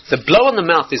 The blow on the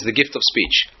mouth is the gift of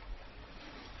speech.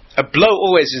 A blow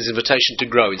always is an invitation to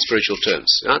grow in spiritual terms.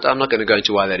 Right? I'm not going to go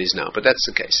into why that is now, but that's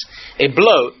the case. A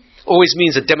blow always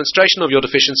means a demonstration of your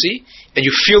deficiency, and you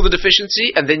feel the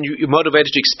deficiency, and then you're motivated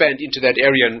to expand into that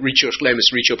area and reach your shlemus,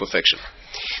 reach your perfection.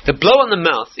 The blow on the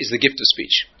mouth is the gift of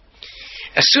speech.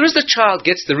 As soon as the child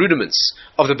gets the rudiments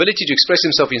of the ability to express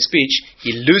himself in speech,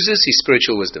 he loses his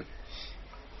spiritual wisdom.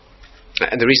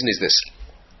 And the reason is this.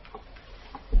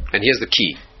 And here's the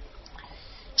key.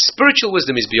 Spiritual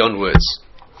wisdom is beyond words.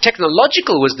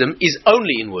 Technological wisdom is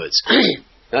only in words.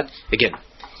 Right? Again,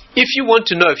 if you want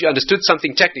to know if you understood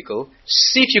something technical,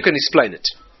 see if you can explain it.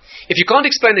 If you can't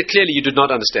explain it clearly, you did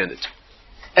not understand it.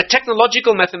 A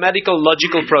technological, mathematical,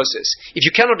 logical process. If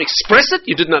you cannot express it,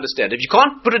 you didn't understand it. If you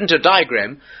can't put it into a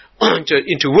diagram,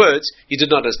 into words, you did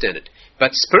not understand it.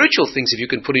 But spiritual things, if you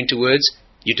can put into words,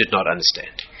 you did not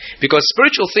understand. Because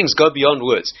spiritual things go beyond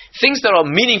words. Things that are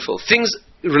meaningful, things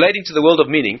relating to the world of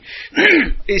meaning,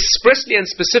 expressly and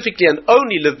specifically and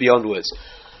only live beyond words.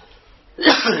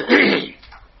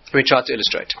 Let me try to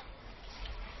illustrate.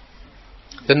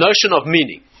 The notion of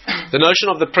meaning, the notion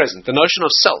of the present, the notion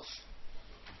of self,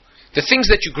 the things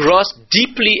that you grasp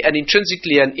deeply and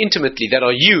intrinsically and intimately that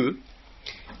are you,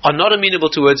 are not amenable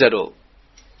to words at all.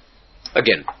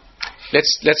 Again,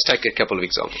 let's take a couple of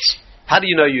examples. How do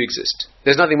you know you exist?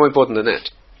 There's nothing more important than that.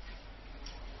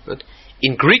 Right?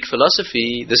 In Greek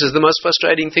philosophy, this is the most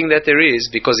frustrating thing that there is,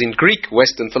 because in Greek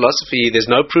Western philosophy, there's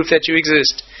no proof that you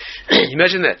exist.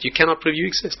 Imagine that. You cannot prove you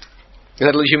exist. Isn't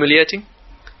that a little humiliating?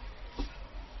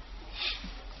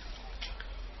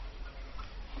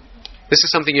 This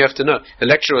is something you have to know. A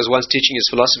lecturer was once teaching his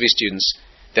philosophy students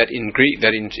that in Greek,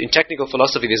 that in technical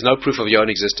philosophy, there's no proof of your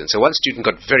own existence. So one student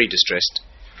got very distressed,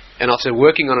 and after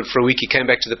working on it for a week, he came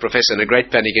back to the professor in a great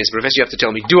panic. He said, "Professor, you have to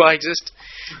tell me, do I exist?"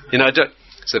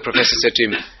 So the professor said to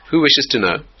him, "Who wishes to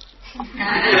know?"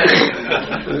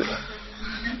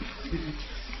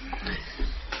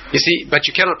 You see, but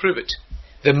you cannot prove it.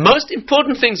 The most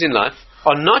important things in life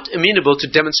are not amenable to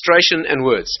demonstration and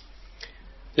words.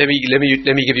 Let me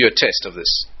give you a test of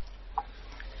this.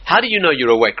 How do you know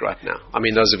you're awake right now? I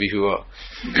mean, those of you who are.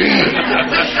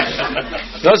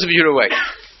 Those of you who are awake.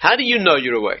 How do you know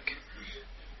you're awake?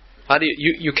 How do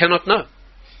you cannot know.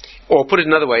 Or put it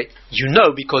another way, you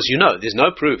know because you know. There's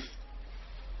no proof.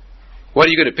 What are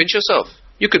you going to pinch yourself?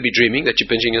 You could be dreaming that you're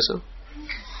pinching yourself.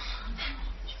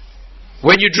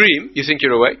 When you dream, you think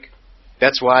you're awake.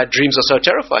 That's why dreams are so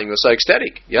terrifying or so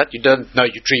ecstatic. Yeah? You don't know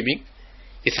you're dreaming.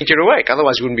 You think you're awake,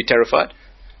 otherwise you wouldn't be terrified.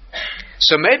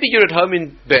 So maybe you're at home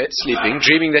in bed, sleeping,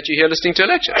 dreaming that you're here listening to a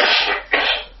lecture.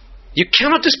 You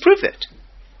cannot disprove that.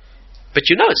 But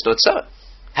you know it's not so.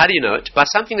 How do you know it? By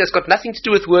something that's got nothing to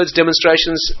do with words,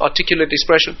 demonstrations, articulate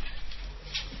expression.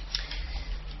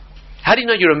 How do you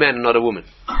know you're a man and not a woman?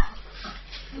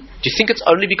 Do you think it's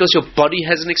only because your body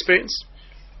has an experience?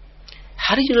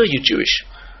 How do you know you're Jewish?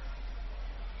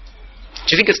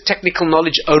 Do you think it's technical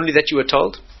knowledge only that you were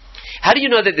told? How do you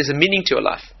know that there's a meaning to your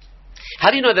life?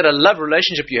 How do you know that a love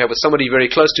relationship you have with somebody very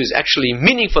close to is actually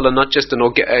meaningful and not just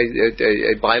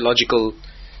a biological,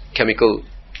 chemical?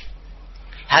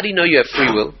 How do you know you have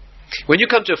free will? When you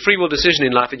come to a free will decision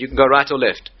in life and you can go right or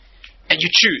left, and you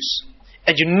choose,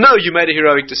 and you know you made a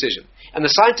heroic decision, and the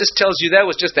scientist tells you that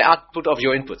was just the output of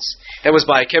your inputs. That was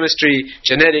biochemistry,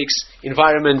 genetics,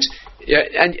 environment,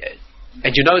 and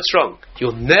you know it's wrong.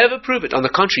 You'll never prove it. On the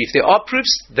contrary, if there are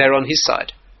proofs, they're on his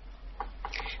side.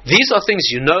 These are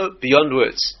things you know beyond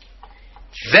words.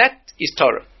 That is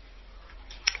Torah.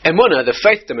 Emuna, the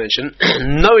faith dimension,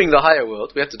 knowing the higher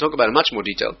world, we have to talk about it in much more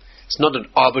detail. It's not an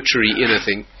arbitrary inner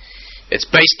thing. It's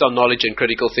based on knowledge and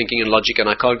critical thinking and logic, and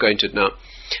I can't go into it now.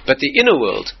 But the inner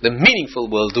world, the meaningful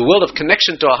world, the world of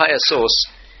connection to a higher source,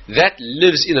 that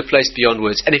lives in a place beyond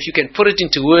words. And if you can put it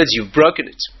into words, you've broken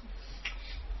it.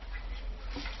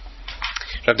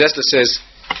 Rav Dessler says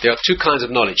there are two kinds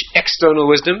of knowledge. External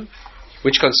wisdom,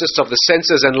 which consists of the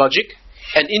senses and logic,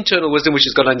 and internal wisdom, which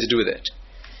has got nothing to do with that.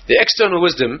 The external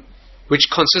wisdom, which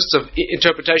consists of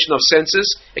interpretation of senses,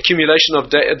 accumulation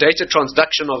of data,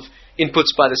 transduction of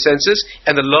inputs by the senses,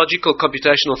 and the logical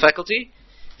computational faculty,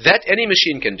 that any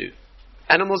machine can do.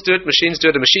 Animals do it, machines do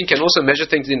it. A machine can also measure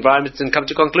things in the environment and come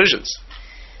to conclusions.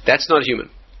 That's not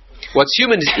human. What's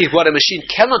human is what a machine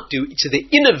cannot do. It's the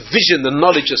inner vision, the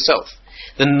knowledge of self,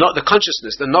 the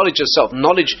consciousness, the knowledge of self,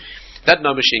 knowledge that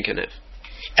no machine can have.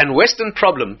 And Western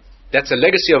problem, that's a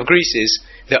legacy of Greece, is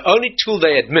the only tool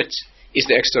they admit is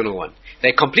the external one.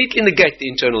 They completely negate the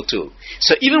internal tool.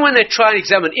 So even when they try and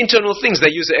examine internal things, they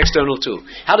use the external tool.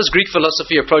 How does Greek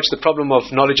philosophy approach the problem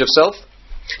of knowledge of self?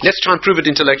 Let's try and prove it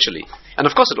intellectually. And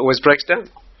of course it always breaks down.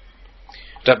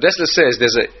 Rav Dessler says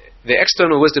the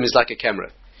external wisdom is like a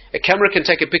camera. A camera can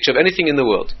take a picture of anything in the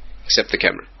world except the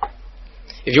camera.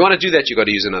 If you want to do that, you've got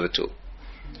to use another tool.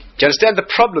 Do you understand the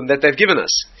problem that they've given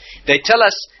us? They tell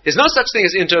us there's no such thing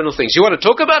as internal things. You want to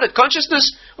talk about it? Consciousness?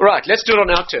 All right, let's do it on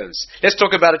our terms. Let's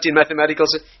talk about it in mathematical.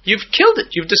 You've killed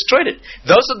it. You've destroyed it.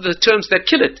 Those are the terms that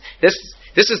kill it.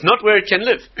 This is not where it can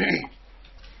live.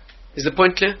 Is the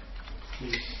point clear?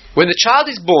 When the child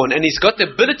is born and he's got the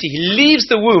ability, he leaves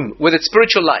the womb with its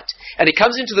spiritual light and he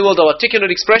comes into the world of articulate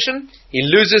expression, he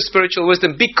loses spiritual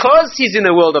wisdom because he's in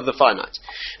a world of the finite.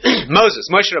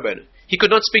 Moshe Rabbeinu, he could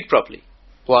not speak properly.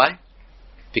 Why?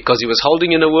 Because he was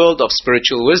holding in a world of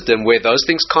spiritual wisdom where those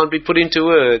things can't be put into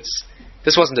words.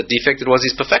 This wasn't a defect, it was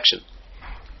his perfection.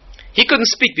 He couldn't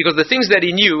speak because the things that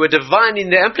he knew were divine in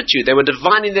their amplitude, they were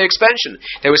divine in their expansion,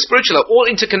 they were spiritual, they were all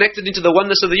interconnected into the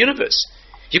oneness of the universe.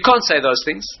 You can't say those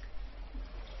things.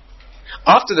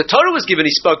 After the Torah was given,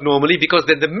 he spoke normally because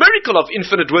then the miracle of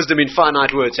infinite wisdom in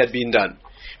finite words had been done.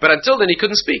 But until then, he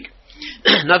couldn't speak.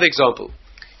 Another example.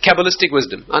 Kabbalistic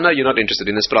wisdom. I know you're not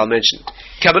interested in this, but I'll mention it.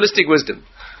 Kabbalistic wisdom.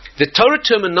 The Torah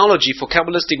terminology for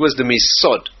Kabbalistic wisdom is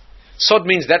sod. Sod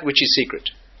means that which is secret.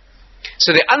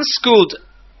 So the unschooled,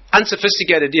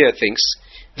 unsophisticated ear thinks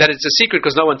that it's a secret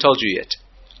because no one told you yet.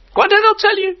 One day they'll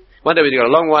tell you. One day when you've got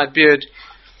a long white beard,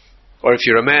 or if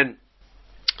you're a man,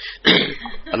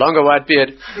 a longer white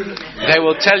beard, they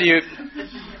will tell you.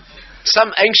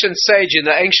 Some ancient sage in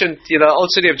the ancient,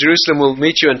 old city of Jerusalem will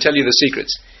meet you and tell you the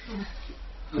secrets.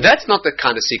 That's not the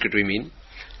kind of secret we mean.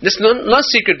 This is not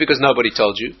secret because nobody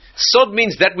told you. Sod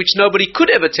means that which nobody could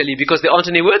ever tell you because there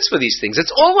aren't any words for these things.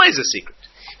 It's always a secret.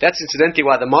 That's incidentally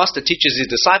why the master teaches his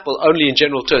disciple only in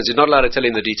general terms. He's not allowed to tell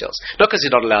him the details. Not because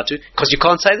he's not allowed to, because you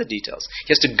can't say the details.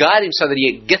 He has to guide him so that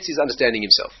he gets his understanding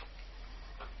himself.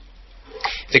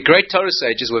 The great Torah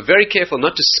sages were very careful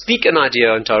not to speak an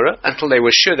idea in Torah until they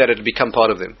were sure that it would become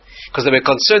part of them. Because they were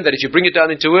concerned that if you bring it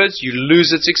down into words, you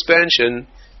lose its expansion.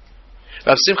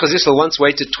 Rav Simcha Zissel once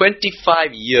waited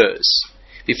 25 years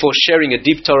before sharing a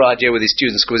deep Torah idea with his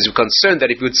students because he was concerned that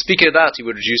if he would speak it out, he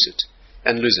would reduce it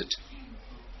and lose it.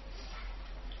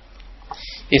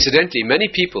 Incidentally, many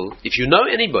people, if you know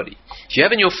anybody, if you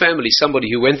have in your family somebody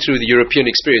who went through the European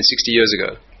experience 60 years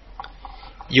ago,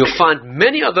 you'll find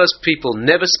many of those people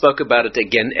never spoke about it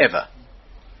again, ever.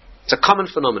 It's a common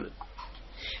phenomenon.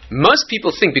 Most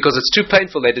people think because it's too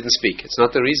painful they didn't speak. It's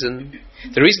not the reason.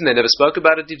 The reason they never spoke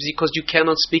about it is because you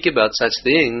cannot speak about such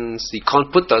things. You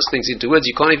can't put those things into words.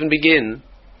 You can't even begin.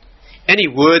 Any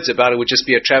words about it would just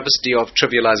be a travesty of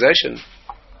trivialization.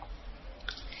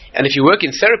 And if you work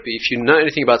in therapy, if you know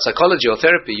anything about psychology or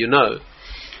therapy, you know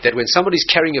that when somebody's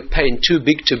carrying a pain too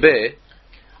big to bear,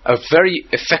 a very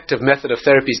effective method of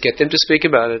therapy is get them to speak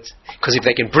about it. Because if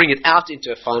they can bring it out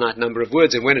into a finite number of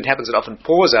words, and when it happens it often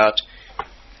pours out,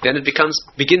 then it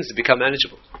begins to become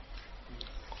manageable.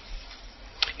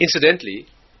 Incidentally,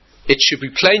 it should be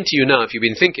plain to you now, if you've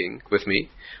been thinking with me,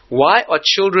 why are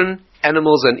children,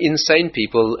 animals, and insane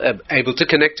people able to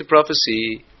connect to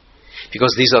prophecy?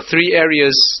 Because these are three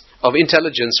areas of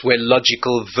intelligence where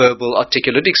logical, verbal,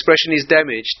 articulate expression is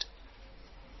damaged.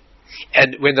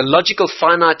 And when the logical,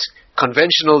 finite,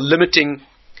 conventional, limiting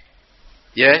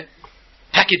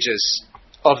packages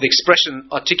of the expression,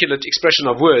 articulate expression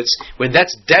of words, when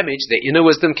that's damaged, the inner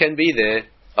wisdom can be there.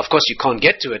 Of course, you can't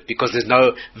get to it because there's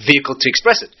no vehicle to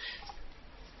express it.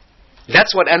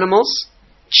 That's what animals,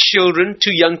 children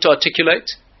too young to articulate,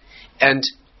 and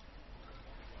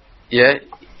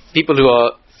people who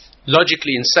are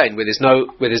logically insane, where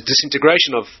there's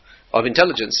disintegration of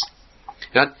intelligence.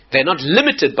 They're not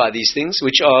limited by these things,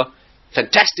 which are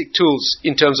fantastic tools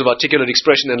in terms of articulate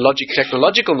expression and logic,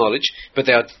 technological knowledge, but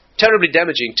they are terribly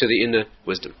damaging to the inner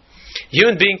wisdom.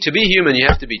 Human being, to be human, you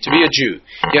have to be a Jew.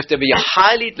 You have to be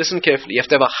listen carefully, you have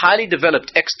to have a highly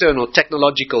developed external,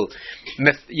 technological,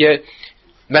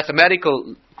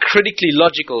 mathematical, critically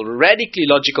logical, radically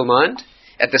logical mind.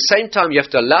 At the same time, you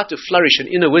have to allow to flourish an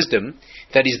inner wisdom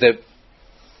that is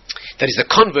the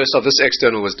converse of this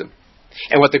external wisdom.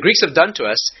 And what the Greeks have done to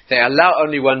us, they allow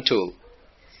only one tool.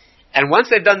 And once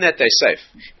they've done that, they're safe.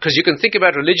 Because you can think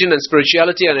about religion and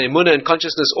spirituality and emunah and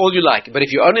consciousness all you like, but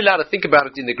if you're only allowed to think about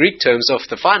it in the Greek terms of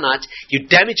the finite, you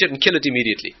damage it and kill it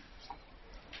immediately.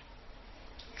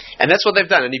 And that's what they've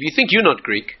done. And if you think you're not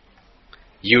Greek,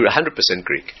 you're 100%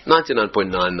 Greek.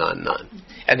 99.999.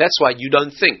 And that's why you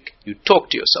don't think. You talk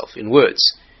to yourself in words.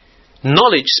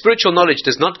 Knowledge, spiritual knowledge,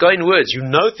 does not go in words. You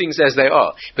know things as they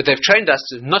are. But they've trained us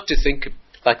not to think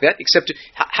like that, except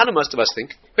how do most of us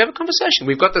think? We have a conversation.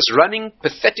 We've got this running,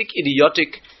 pathetic,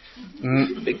 idiotic,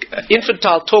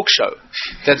 infantile talk show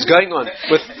that's going on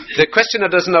with the questioner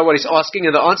doesn't know what he's asking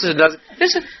and the answer doesn't.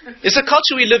 It's a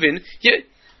culture we live in.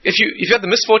 If you have the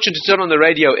misfortune to turn on the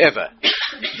radio ever,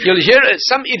 you'll hear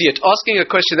some idiot asking a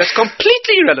question that's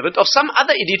completely irrelevant of some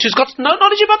other idiot who's got no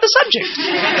knowledge about the subject.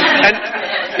 And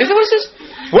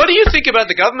what do you think about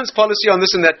the government's policy on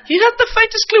this and that? He had the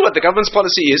faintest clue what the government's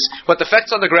policy is, what the facts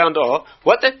on the ground are,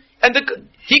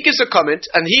 he gives a comment,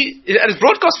 and it's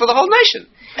broadcast for the whole nation,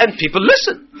 and people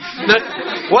listen. Now,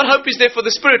 what hope is there for the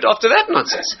spirit after that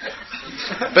nonsense?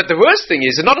 But the worst thing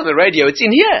is, not on the radio, it's in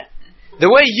here. The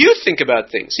way you think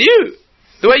about things,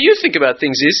 the way you think about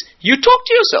things is, you talk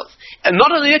to yourself. And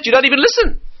not only that, you don't even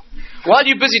listen. While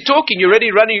you're busy talking, you're already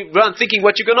running around thinking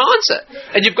what you're going to answer.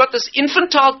 And you've got this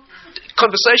infantile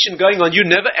conversation going on, you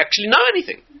never actually know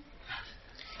anything.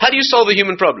 How do you solve a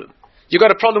human problem? You've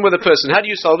got a problem with a person, how do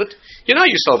you solve it? You know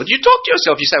you solve it. You talk to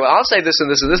yourself, you say, well, I'll say this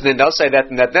and this and this, and then they'll say that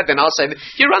and that, then I'll say that.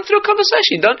 You run through a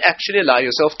conversation, you don't actually allow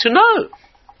yourself to know.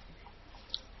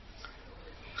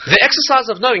 The exercise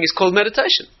of knowing is called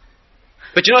meditation.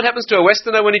 But you know what happens to a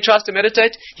Westerner when he tries to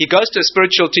meditate? He goes to a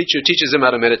spiritual teacher who teaches him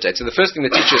how to meditate. So the first thing the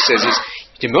teacher says is,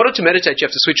 in order to meditate, you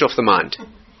have to switch off the mind.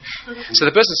 So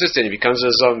the person sits there and he becomes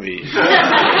a zombie.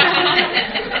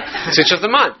 Switch off the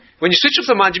mind. When you switch off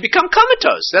the mind, you become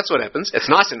comatose. That's what happens.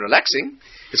 It's nice and relaxing.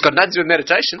 It's got nothing to do with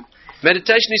meditation.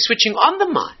 Meditation is switching on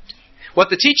the mind. What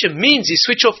the teacher means is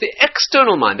switch off the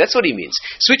external mind. That's what he means.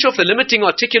 Switch off the limiting,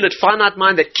 articulate, finite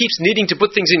mind that keeps needing to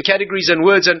put things in categories and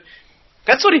words, and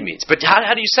that's what he means. But how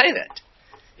do you say that?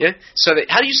 So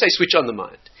how do you say switch on the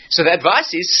mind? So the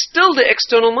advice is still the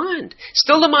external mind.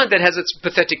 Still the mind that has its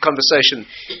pathetic conversation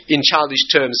in childish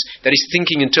terms, that is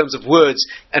thinking in terms of words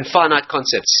and finite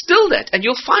concepts. Still that, and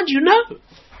you'll find you know.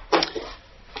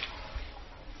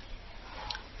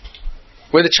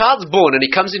 When the child's born and he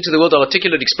comes into the world of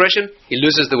articulate expression, he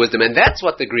loses the wisdom. And that's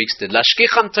what the Greeks did. They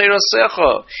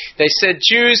said,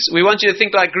 Jews, we want you to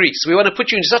think like Greeks. We want to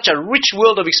put you in such a rich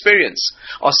world of experience,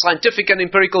 of scientific and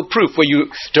empirical proof, where you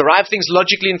derive things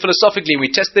logically and philosophically.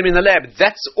 We test them in the lab.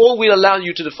 That's all we allow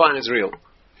you to define as real.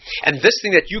 And this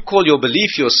thing that you call your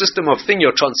belief, your system of thing,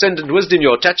 your transcendent wisdom,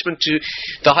 your attachment to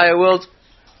the higher world.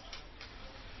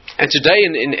 And today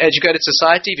in educated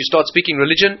society, if you start speaking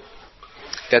religion,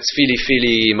 that's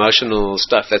feely, emotional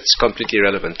stuff that's completely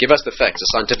irrelevant. Give us the facts, the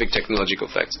scientific,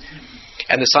 technological facts.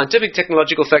 And the scientific,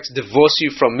 technological facts divorce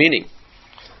you from meaning.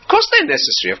 course they're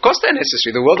necessary. Of course they're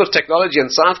necessary. The world of technology and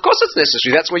science, of course it's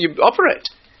necessary. That's where you operate.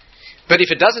 But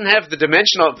if it doesn't have the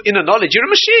dimension of inner knowledge, you're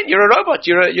a machine. You're a robot.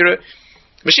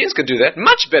 Machines can do that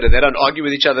much better. They don't argue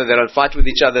with each other. They don't fight with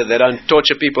each other. They don't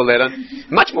torture people. They don't.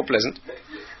 Much more pleasant.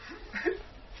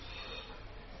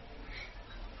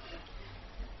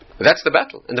 That's the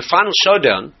battle. And the final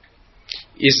showdown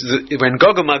is when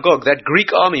Gog and Magog, that Greek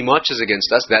army, marches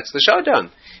against us. That's the showdown.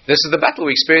 This is the battle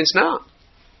we experience now.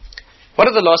 What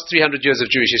are the last 300 years of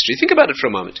Jewish history? Think about it for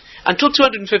a moment. Until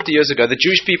 250 years ago, the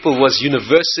Jewish people was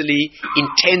universally,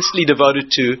 intensely devoted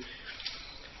to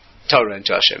Torah and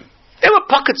to Hashem. There were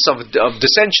pockets of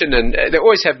dissension, and there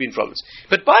always have been problems.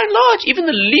 But by and large, even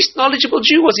the least knowledgeable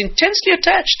Jew was intensely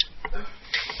attached.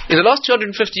 In the last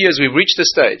 250 years, we've reached the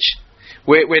stage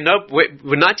where 90%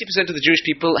 of the Jewish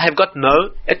people have got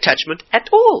no attachment at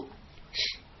all.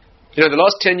 The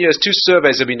last 10 years, 2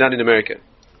 surveys have been done in America.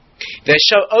 They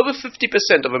show over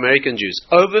 50% of American Jews.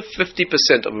 Over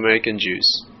 50% of American Jews.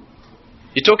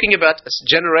 You're talking about a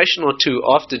generation or two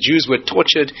after Jews were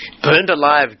tortured, burned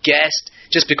alive, gassed,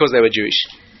 just because they were Jewish.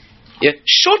 Yeah?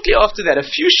 Shortly after that, a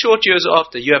few short years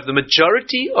after, you have the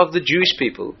majority of the Jewish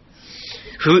people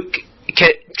who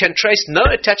can trace no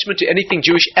attachment to anything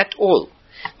Jewish at all.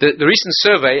 The recent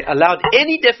survey allowed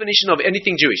any definition of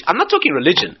anything Jewish. I'm not talking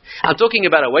religion. I'm talking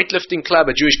about a weightlifting club,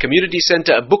 a Jewish community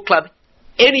center, a book club,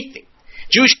 anything.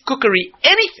 Jewish cookery,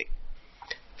 anything.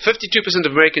 52%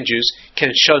 of American Jews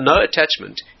can show no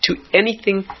attachment to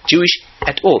anything Jewish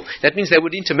at all. That means they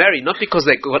would intermarry, not because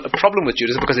they've got a problem with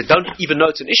Judaism, because they don't even know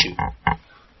it's an issue.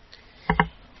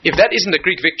 If that isn't a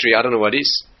Greek victory, I don't know what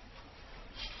is.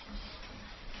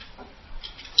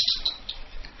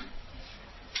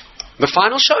 The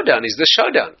final showdown is the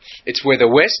showdown. It's where the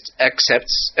West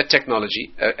accepts a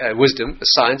technology, a wisdom, a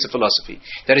science, a philosophy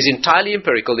that is entirely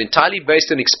empirical, entirely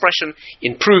based on expression,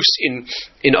 in proofs,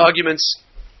 in arguments,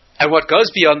 and what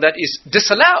goes beyond that is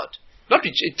disallowed.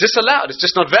 It's disallowed. It's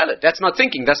just not valid. That's not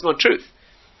thinking. That's not truth.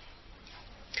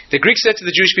 The Greeks said to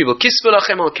the Jewish people, "Kisvu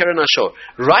lachem al keren hashor,"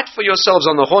 write for yourselves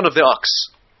on the horn of the ox,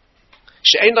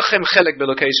 she'ein lachem chelek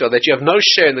be'elokei Yisrael, that you have no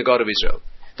share in the God of Israel.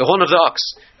 The horn of the ox.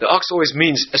 The ox always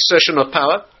means assertion of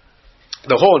power.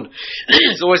 The horn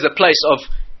is always the place of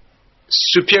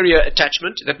superior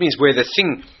attachment. That means where the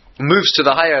thing moves to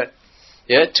the higher,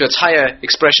 to its higher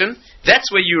expression.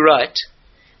 That's where you write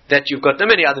that you've got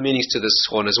many other meanings to this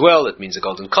horn as well. It means a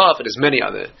golden calf. It has many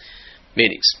other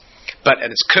meanings.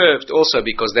 And it's curved also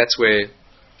because that's where,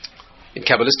 in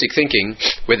Kabbalistic thinking,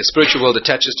 where the spiritual world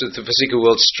attaches to the physical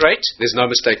world straight, there's no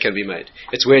mistake can be made.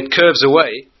 It's where it curves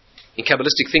away. In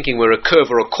Kabbalistic thinking, where a curve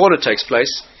or a corner takes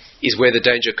place, is where the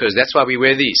danger occurs. That's why we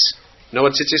wear these. You know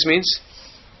what tzitzis means?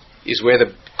 Is where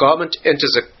the garment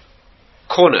enters a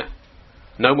corner.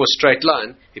 No more straight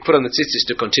line. You put on the tzitzis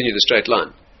to continue the straight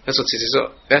line. That's what tzitzis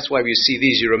are. That's why you see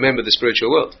these, you remember the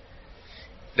spiritual world.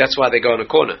 That's why they go on a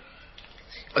corner.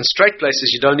 On straight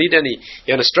places, you don't need any.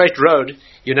 You're on a straight road,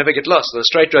 you never get lost. On a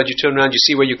straight road, you turn around, you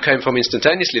see where you came from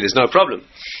instantaneously. There's no problem.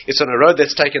 It's on a road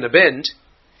that's taken a bend,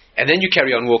 and then you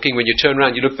carry on walking. When you turn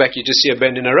around, you look back, you just see a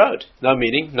bend in a road. No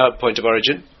meaning, no point of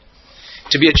origin.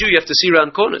 To be a Jew, you have to see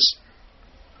round corners.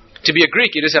 To be a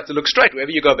Greek, you just have to look straight.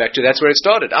 Wherever you go back to, that's where it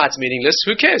started. It's meaningless.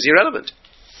 Who cares? Irrelevant.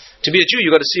 To be a Jew,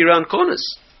 you've got to see round corners.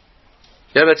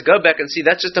 You have to go back and see,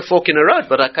 that's just a fork in a road,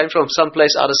 but I came from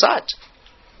someplace out of sight.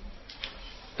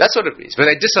 That's what it means.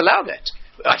 But they disallow that.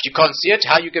 If you can't see it,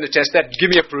 how are you going to test that? Give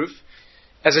me a proof.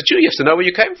 As a Jew, you have to know where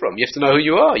you came from. You have to know who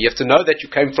you are. You have to know that you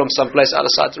came from someplace out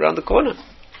of sight around the corner.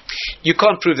 You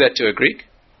can't prove that to a Greek.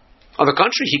 On the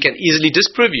contrary, he can easily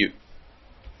disprove you.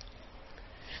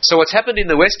 So what's happened in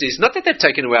the West is, not that they've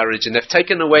taken away our religion, they've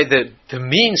taken away the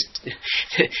means,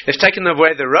 they've taken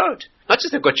away the road. Not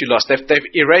just they've got you lost, they've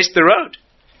erased the road.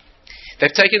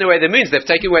 They've taken away the means, they've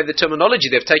taken away the terminology,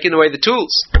 they've taken away the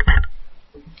tools.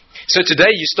 So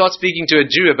today you start speaking to a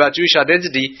Jew about Jewish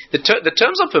identity, the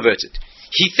terms are perverted.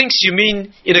 He thinks you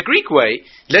mean in a Greek way,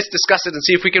 let's discuss it and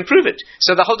see if we can prove it.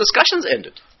 So the whole discussion's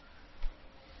ended.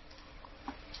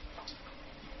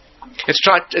 It's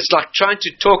like trying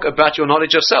to talk about your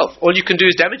knowledge of self. All you can do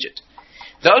is damage it.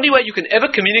 The only way you can ever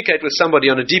communicate with somebody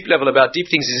on a deep level about deep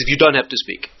things is if you don't have to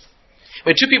speak.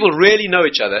 When two people really know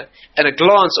each other, and a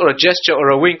glance or a gesture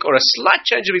or a wink or a slight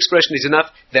change of expression is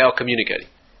enough, they are communicating.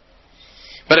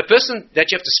 But a person that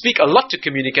you have to speak a lot to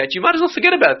communicate, you might as well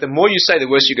forget about it. The more you say, the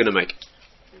worse you're going to make it.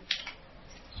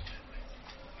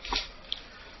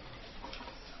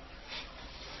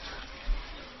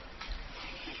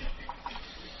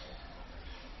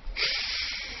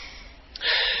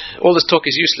 All this talk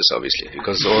is useless, obviously,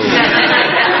 because all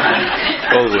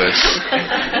words.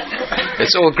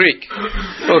 It's all Greek.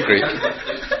 All Greek.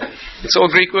 It's all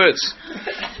Greek words.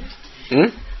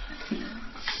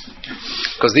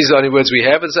 Because these are the only words we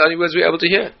have, and it's the only words we're able to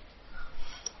hear.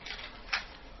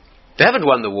 They haven't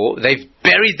won the war. They've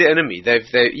buried the enemy. They're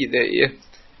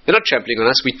not trampling on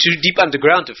us. We're too deep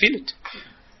underground to feel it.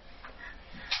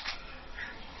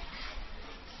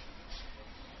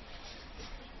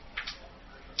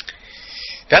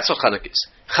 That's what Chanuka is.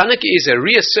 Chanuka is a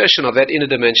reassertion of that inner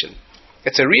dimension.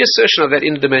 It's a reassertion of that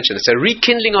inner dimension. It's a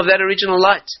rekindling of that original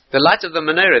light. The light of the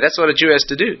menorah. That's what a Jew has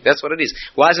to do. That's what it is.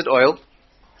 Why is it oil?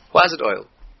 Why is it oil?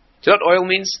 Do you know what oil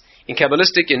means? In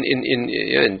Kabbalistic,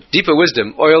 in deeper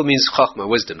wisdom, oil means Chachma,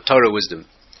 wisdom, Torah wisdom.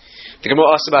 The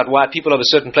Gemara asks about why people of a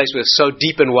certain place were so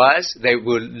deep and wise, they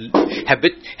were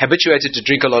habituated to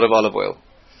drink a lot of olive oil.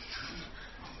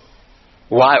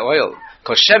 Why oil?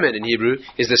 Because shemen in Hebrew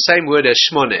is the same word as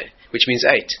shmoneh, which means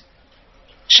 8.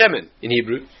 Shemen in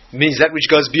Hebrew means that which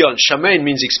goes beyond. Shamein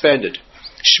means expanded.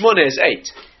 Shmoneh is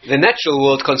 8. The natural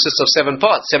world consists of 7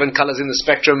 parts, 7 colors in the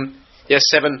spectrum. Yes,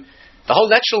 7. The whole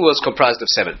natural world is comprised of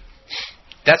 7.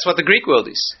 That's what the Greek world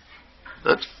is.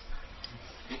 Right?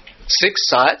 6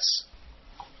 sides,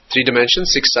 3 dimensions,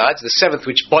 6 sides. The 7th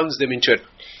which bonds them into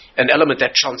an element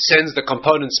that transcends the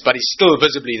components but is still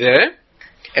visibly there.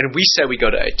 And we say we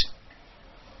go to 8.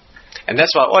 And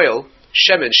that's why oil,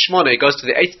 shemen, shmoneh, goes to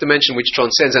the 8th dimension which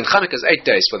transcends. And Chanuka is 8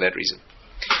 days for that reason.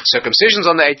 Circumcision's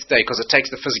on the 8th day because it takes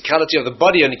the physicality of the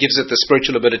body and it gives it the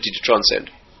spiritual ability to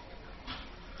transcend.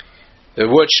 The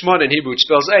word shmon in Hebrew, which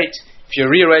spells 8, if you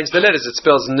rearrange the letters, it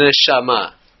spells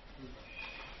neshama.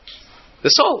 The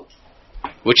soul,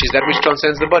 which is that which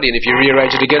transcends the body. And if you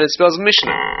rearrange it again, it spells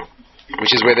mishnah,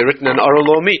 which is where the written and oral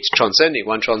law meet, transcending.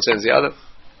 One transcends the other.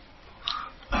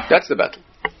 That's the battle.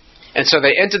 And so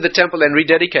they entered the temple and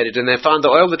rededicated, and they found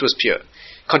the oil that was pure.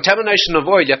 Contamination of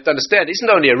oil, you have to understand, isn't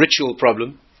only a ritual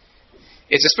problem.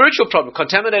 It's a spiritual problem.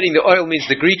 Contaminating the oil means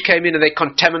the Greek came in and they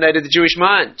contaminated the Jewish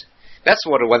mind. That's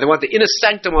what they want. They want the inner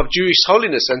sanctum of Jewish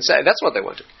holiness, and say that's what they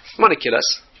wanted. They want to kill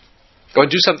us. Go and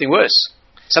do something worse.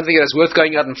 Something that's worth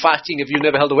going out and fighting if you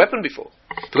never held a weapon before.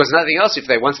 Because nothing else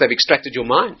once they've extracted your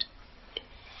mind.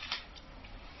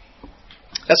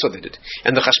 That's what they did.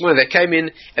 And the Chashmonaim, they came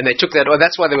in and they took that oil.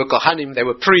 That's why they were Kohanim, they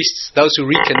were priests, those who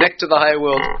reconnect to the higher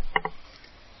world.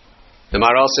 The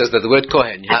Maharal says that the word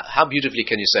Kohen, how beautifully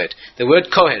can you say it? The word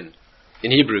Kohen,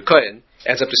 in Hebrew, Kohen,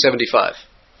 adds up to 75.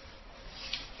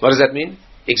 What does that mean?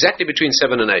 Exactly between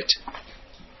 7 and 8.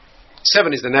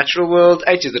 7 is the natural world,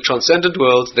 8 is the transcendent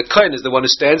world. The Kohen is the one who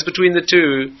stands between the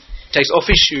two, takes off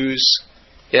his shoes,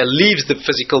 leaves the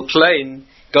physical plane,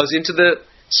 goes into the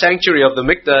sanctuary of the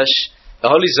Mikdash, the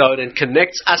holy zone, and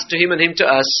connects us to him and him to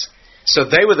us. So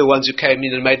they were the ones who came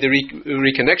in and made the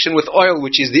reconnection with oil,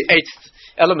 which is the 8th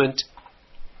element,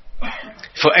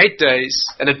 for 8 days,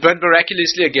 and it burned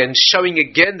miraculously again, showing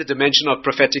again the dimension of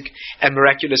prophetic and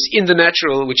miraculous in the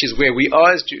natural, which is where we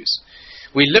are as Jews.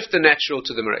 We lift the natural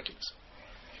to the miraculous.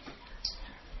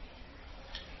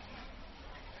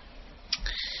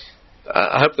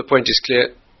 I hope the point is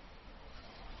clear.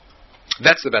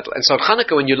 That's the battle. And so on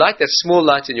Chanuka, when you light that small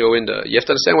light in your window, you have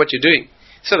to understand what you're doing.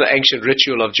 It's not an ancient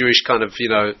ritual of Jewish kind of,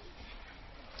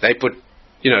 they put,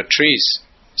 trees.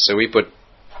 So we put...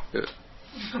 You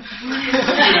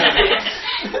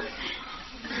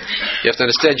have to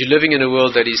understand, you're living in a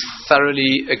world that is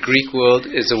thoroughly a Greek world.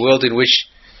 It's a world in which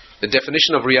the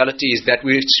definition of reality is that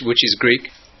which is Greek.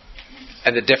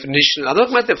 And the definition, I'm not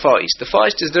talking about the Far East. The Far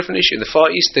East is a different issue. In the Far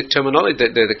East, the terminology,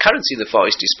 the currency in the Far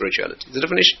East is spirituality. It's a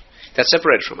different issue. That's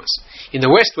separated from us. In the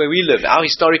West, where we live, our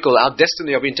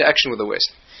destiny of interaction with the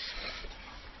West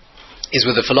is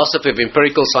with the philosophy of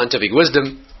empirical scientific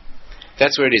wisdom.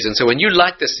 That's where it is. And so when you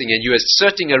light this thing and you're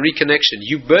asserting a reconnection,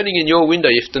 you burning in your window,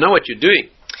 you have to know what you're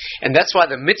doing. And that's why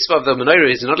the mitzvah of the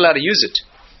menorah is not allowed to use it.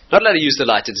 Not allowed to use the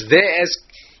light. It's there as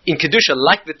in Kedusha,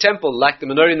 like the temple, like the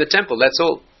menorah in the temple. That's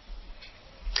all.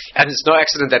 And it's no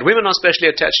accident that women are specially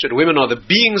attached to it. Women are the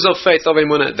beings of faith of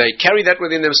Emunah. They carry that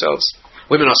within themselves.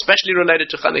 Women are specially related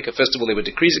to Chanuka. First of all, there were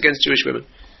decrees against Jewish women.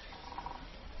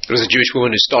 It was a Jewish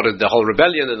woman who started the whole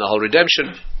rebellion and the whole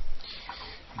redemption.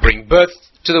 Bring birth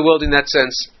to the world in that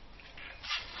sense.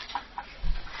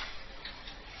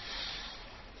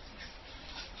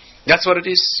 That's what it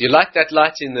is. You light that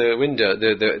light in the window,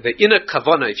 the inner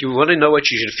kavana. If you want to know what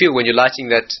you should feel when you're lighting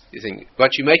that thing,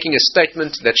 what you're making a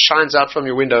statement that shines out from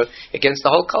your window against the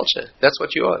whole culture. That's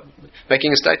what you are.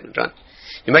 Making a statement, right?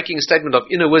 You're making a statement of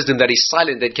inner wisdom that is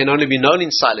silent, that can only be known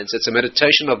in silence. It's a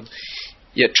meditation of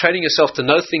training yourself to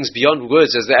know things beyond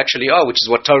words as they actually are, which is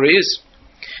what Torah is.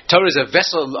 Torah is a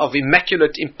vessel of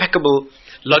immaculate, impeccable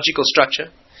logical structure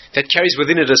that carries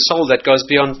within it a soul that goes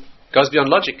beyond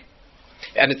logic.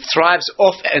 And it thrives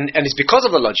off, and it's because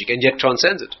of the logic, and yet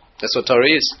transcends it. That's what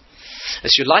Torah is.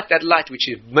 As you light that light, which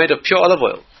is made of pure olive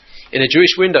oil, in a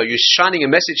Jewish window, you're shining a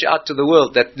message out to the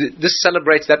world that this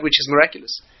celebrates that which is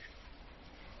miraculous.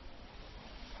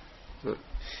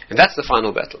 And that's the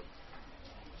final battle.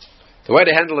 The way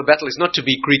to handle a battle is not to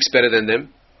be Greeks better than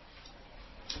them.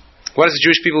 What does the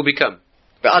Jewish people become?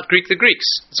 We out-Greek the Greeks.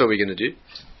 That's what we're going to do.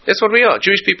 That's what we are,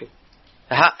 Jewish people.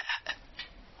 Have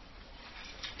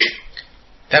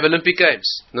Olympic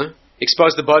Games, no?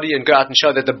 Expose the body and go out and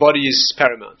show that the body is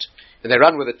paramount. And they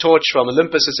run with a torch from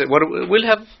Olympus and say, we'll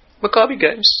have Maccabi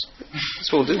Games.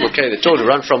 That's what we'll do. Okay, they told to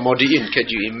run from Modi'in. Can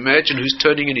you imagine who's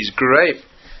turning in his grave?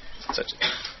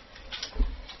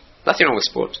 Nothing wrong with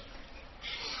sport.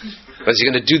 But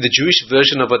you're going to do the Jewish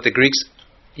version of what the Greeks...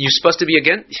 You're supposed to be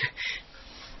again?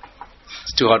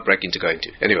 It's too heartbreaking to go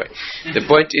into. Anyway, the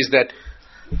point is that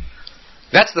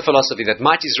that's the philosophy, that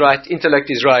might is right,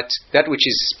 intellect is right, that which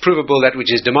is provable, that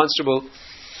which is demonstrable.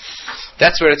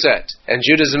 That's where it's at. And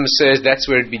Judaism says that's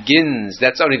where it begins.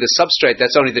 That's only the substrate,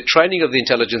 that's only the training of the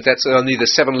intelligence, that's only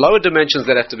the 7 lower dimensions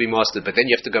that have to be mastered. But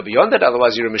then you have to go beyond that,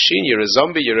 otherwise you're a machine, you're a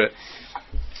zombie, you're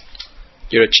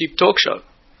a cheap talk show.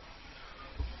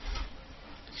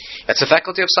 That's the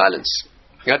faculty of silence.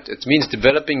 Right? It means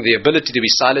developing the ability to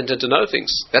be silent and to know things.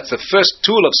 That's the first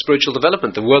tool of spiritual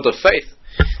development, the world of faith.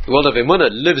 The world of Emunah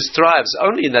lives, thrives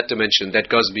only in that dimension that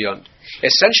goes beyond.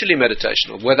 Essentially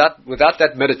meditational. Without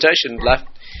that meditation, life...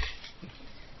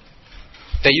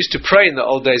 They used to pray in the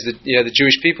old days, the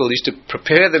Jewish people used to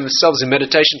prepare themselves in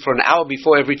meditation for an hour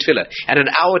before every tefillah, and an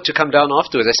hour to come down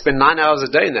afterwards. They spend 9 hours a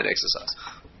day in that exercise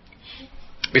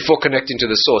before connecting to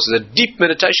the source. It's a deep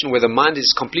meditation where the mind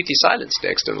is completely silenced, the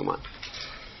external mind.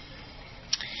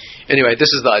 Anyway, this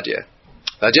is the idea.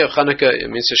 The idea of Chanuka,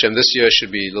 Hashem, this year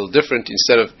should be a little different.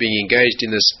 Instead of being engaged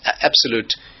in this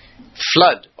absolute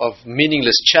flood of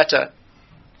meaningless chatter,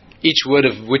 each word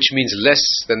of which means less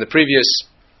than the previous,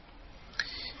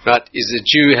 right? Is a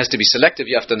Jew has to be selective.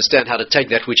 You have to understand how to take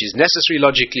that which is necessary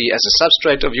logically as a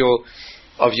substrate of your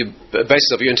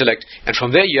basis of your intellect, and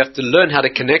from there you have to learn how to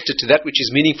connect it to that which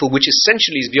is meaningful, which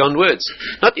essentially is beyond words,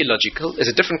 not illogical. It's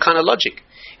a different kind of logic.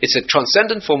 It's a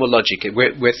transcendent form of logic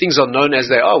where things are known as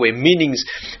they are, where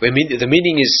the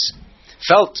meaning is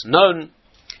felt, known,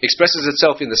 expresses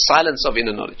itself in the silence of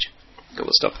inner knowledge. Okay,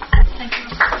 we'll stop. Thank you.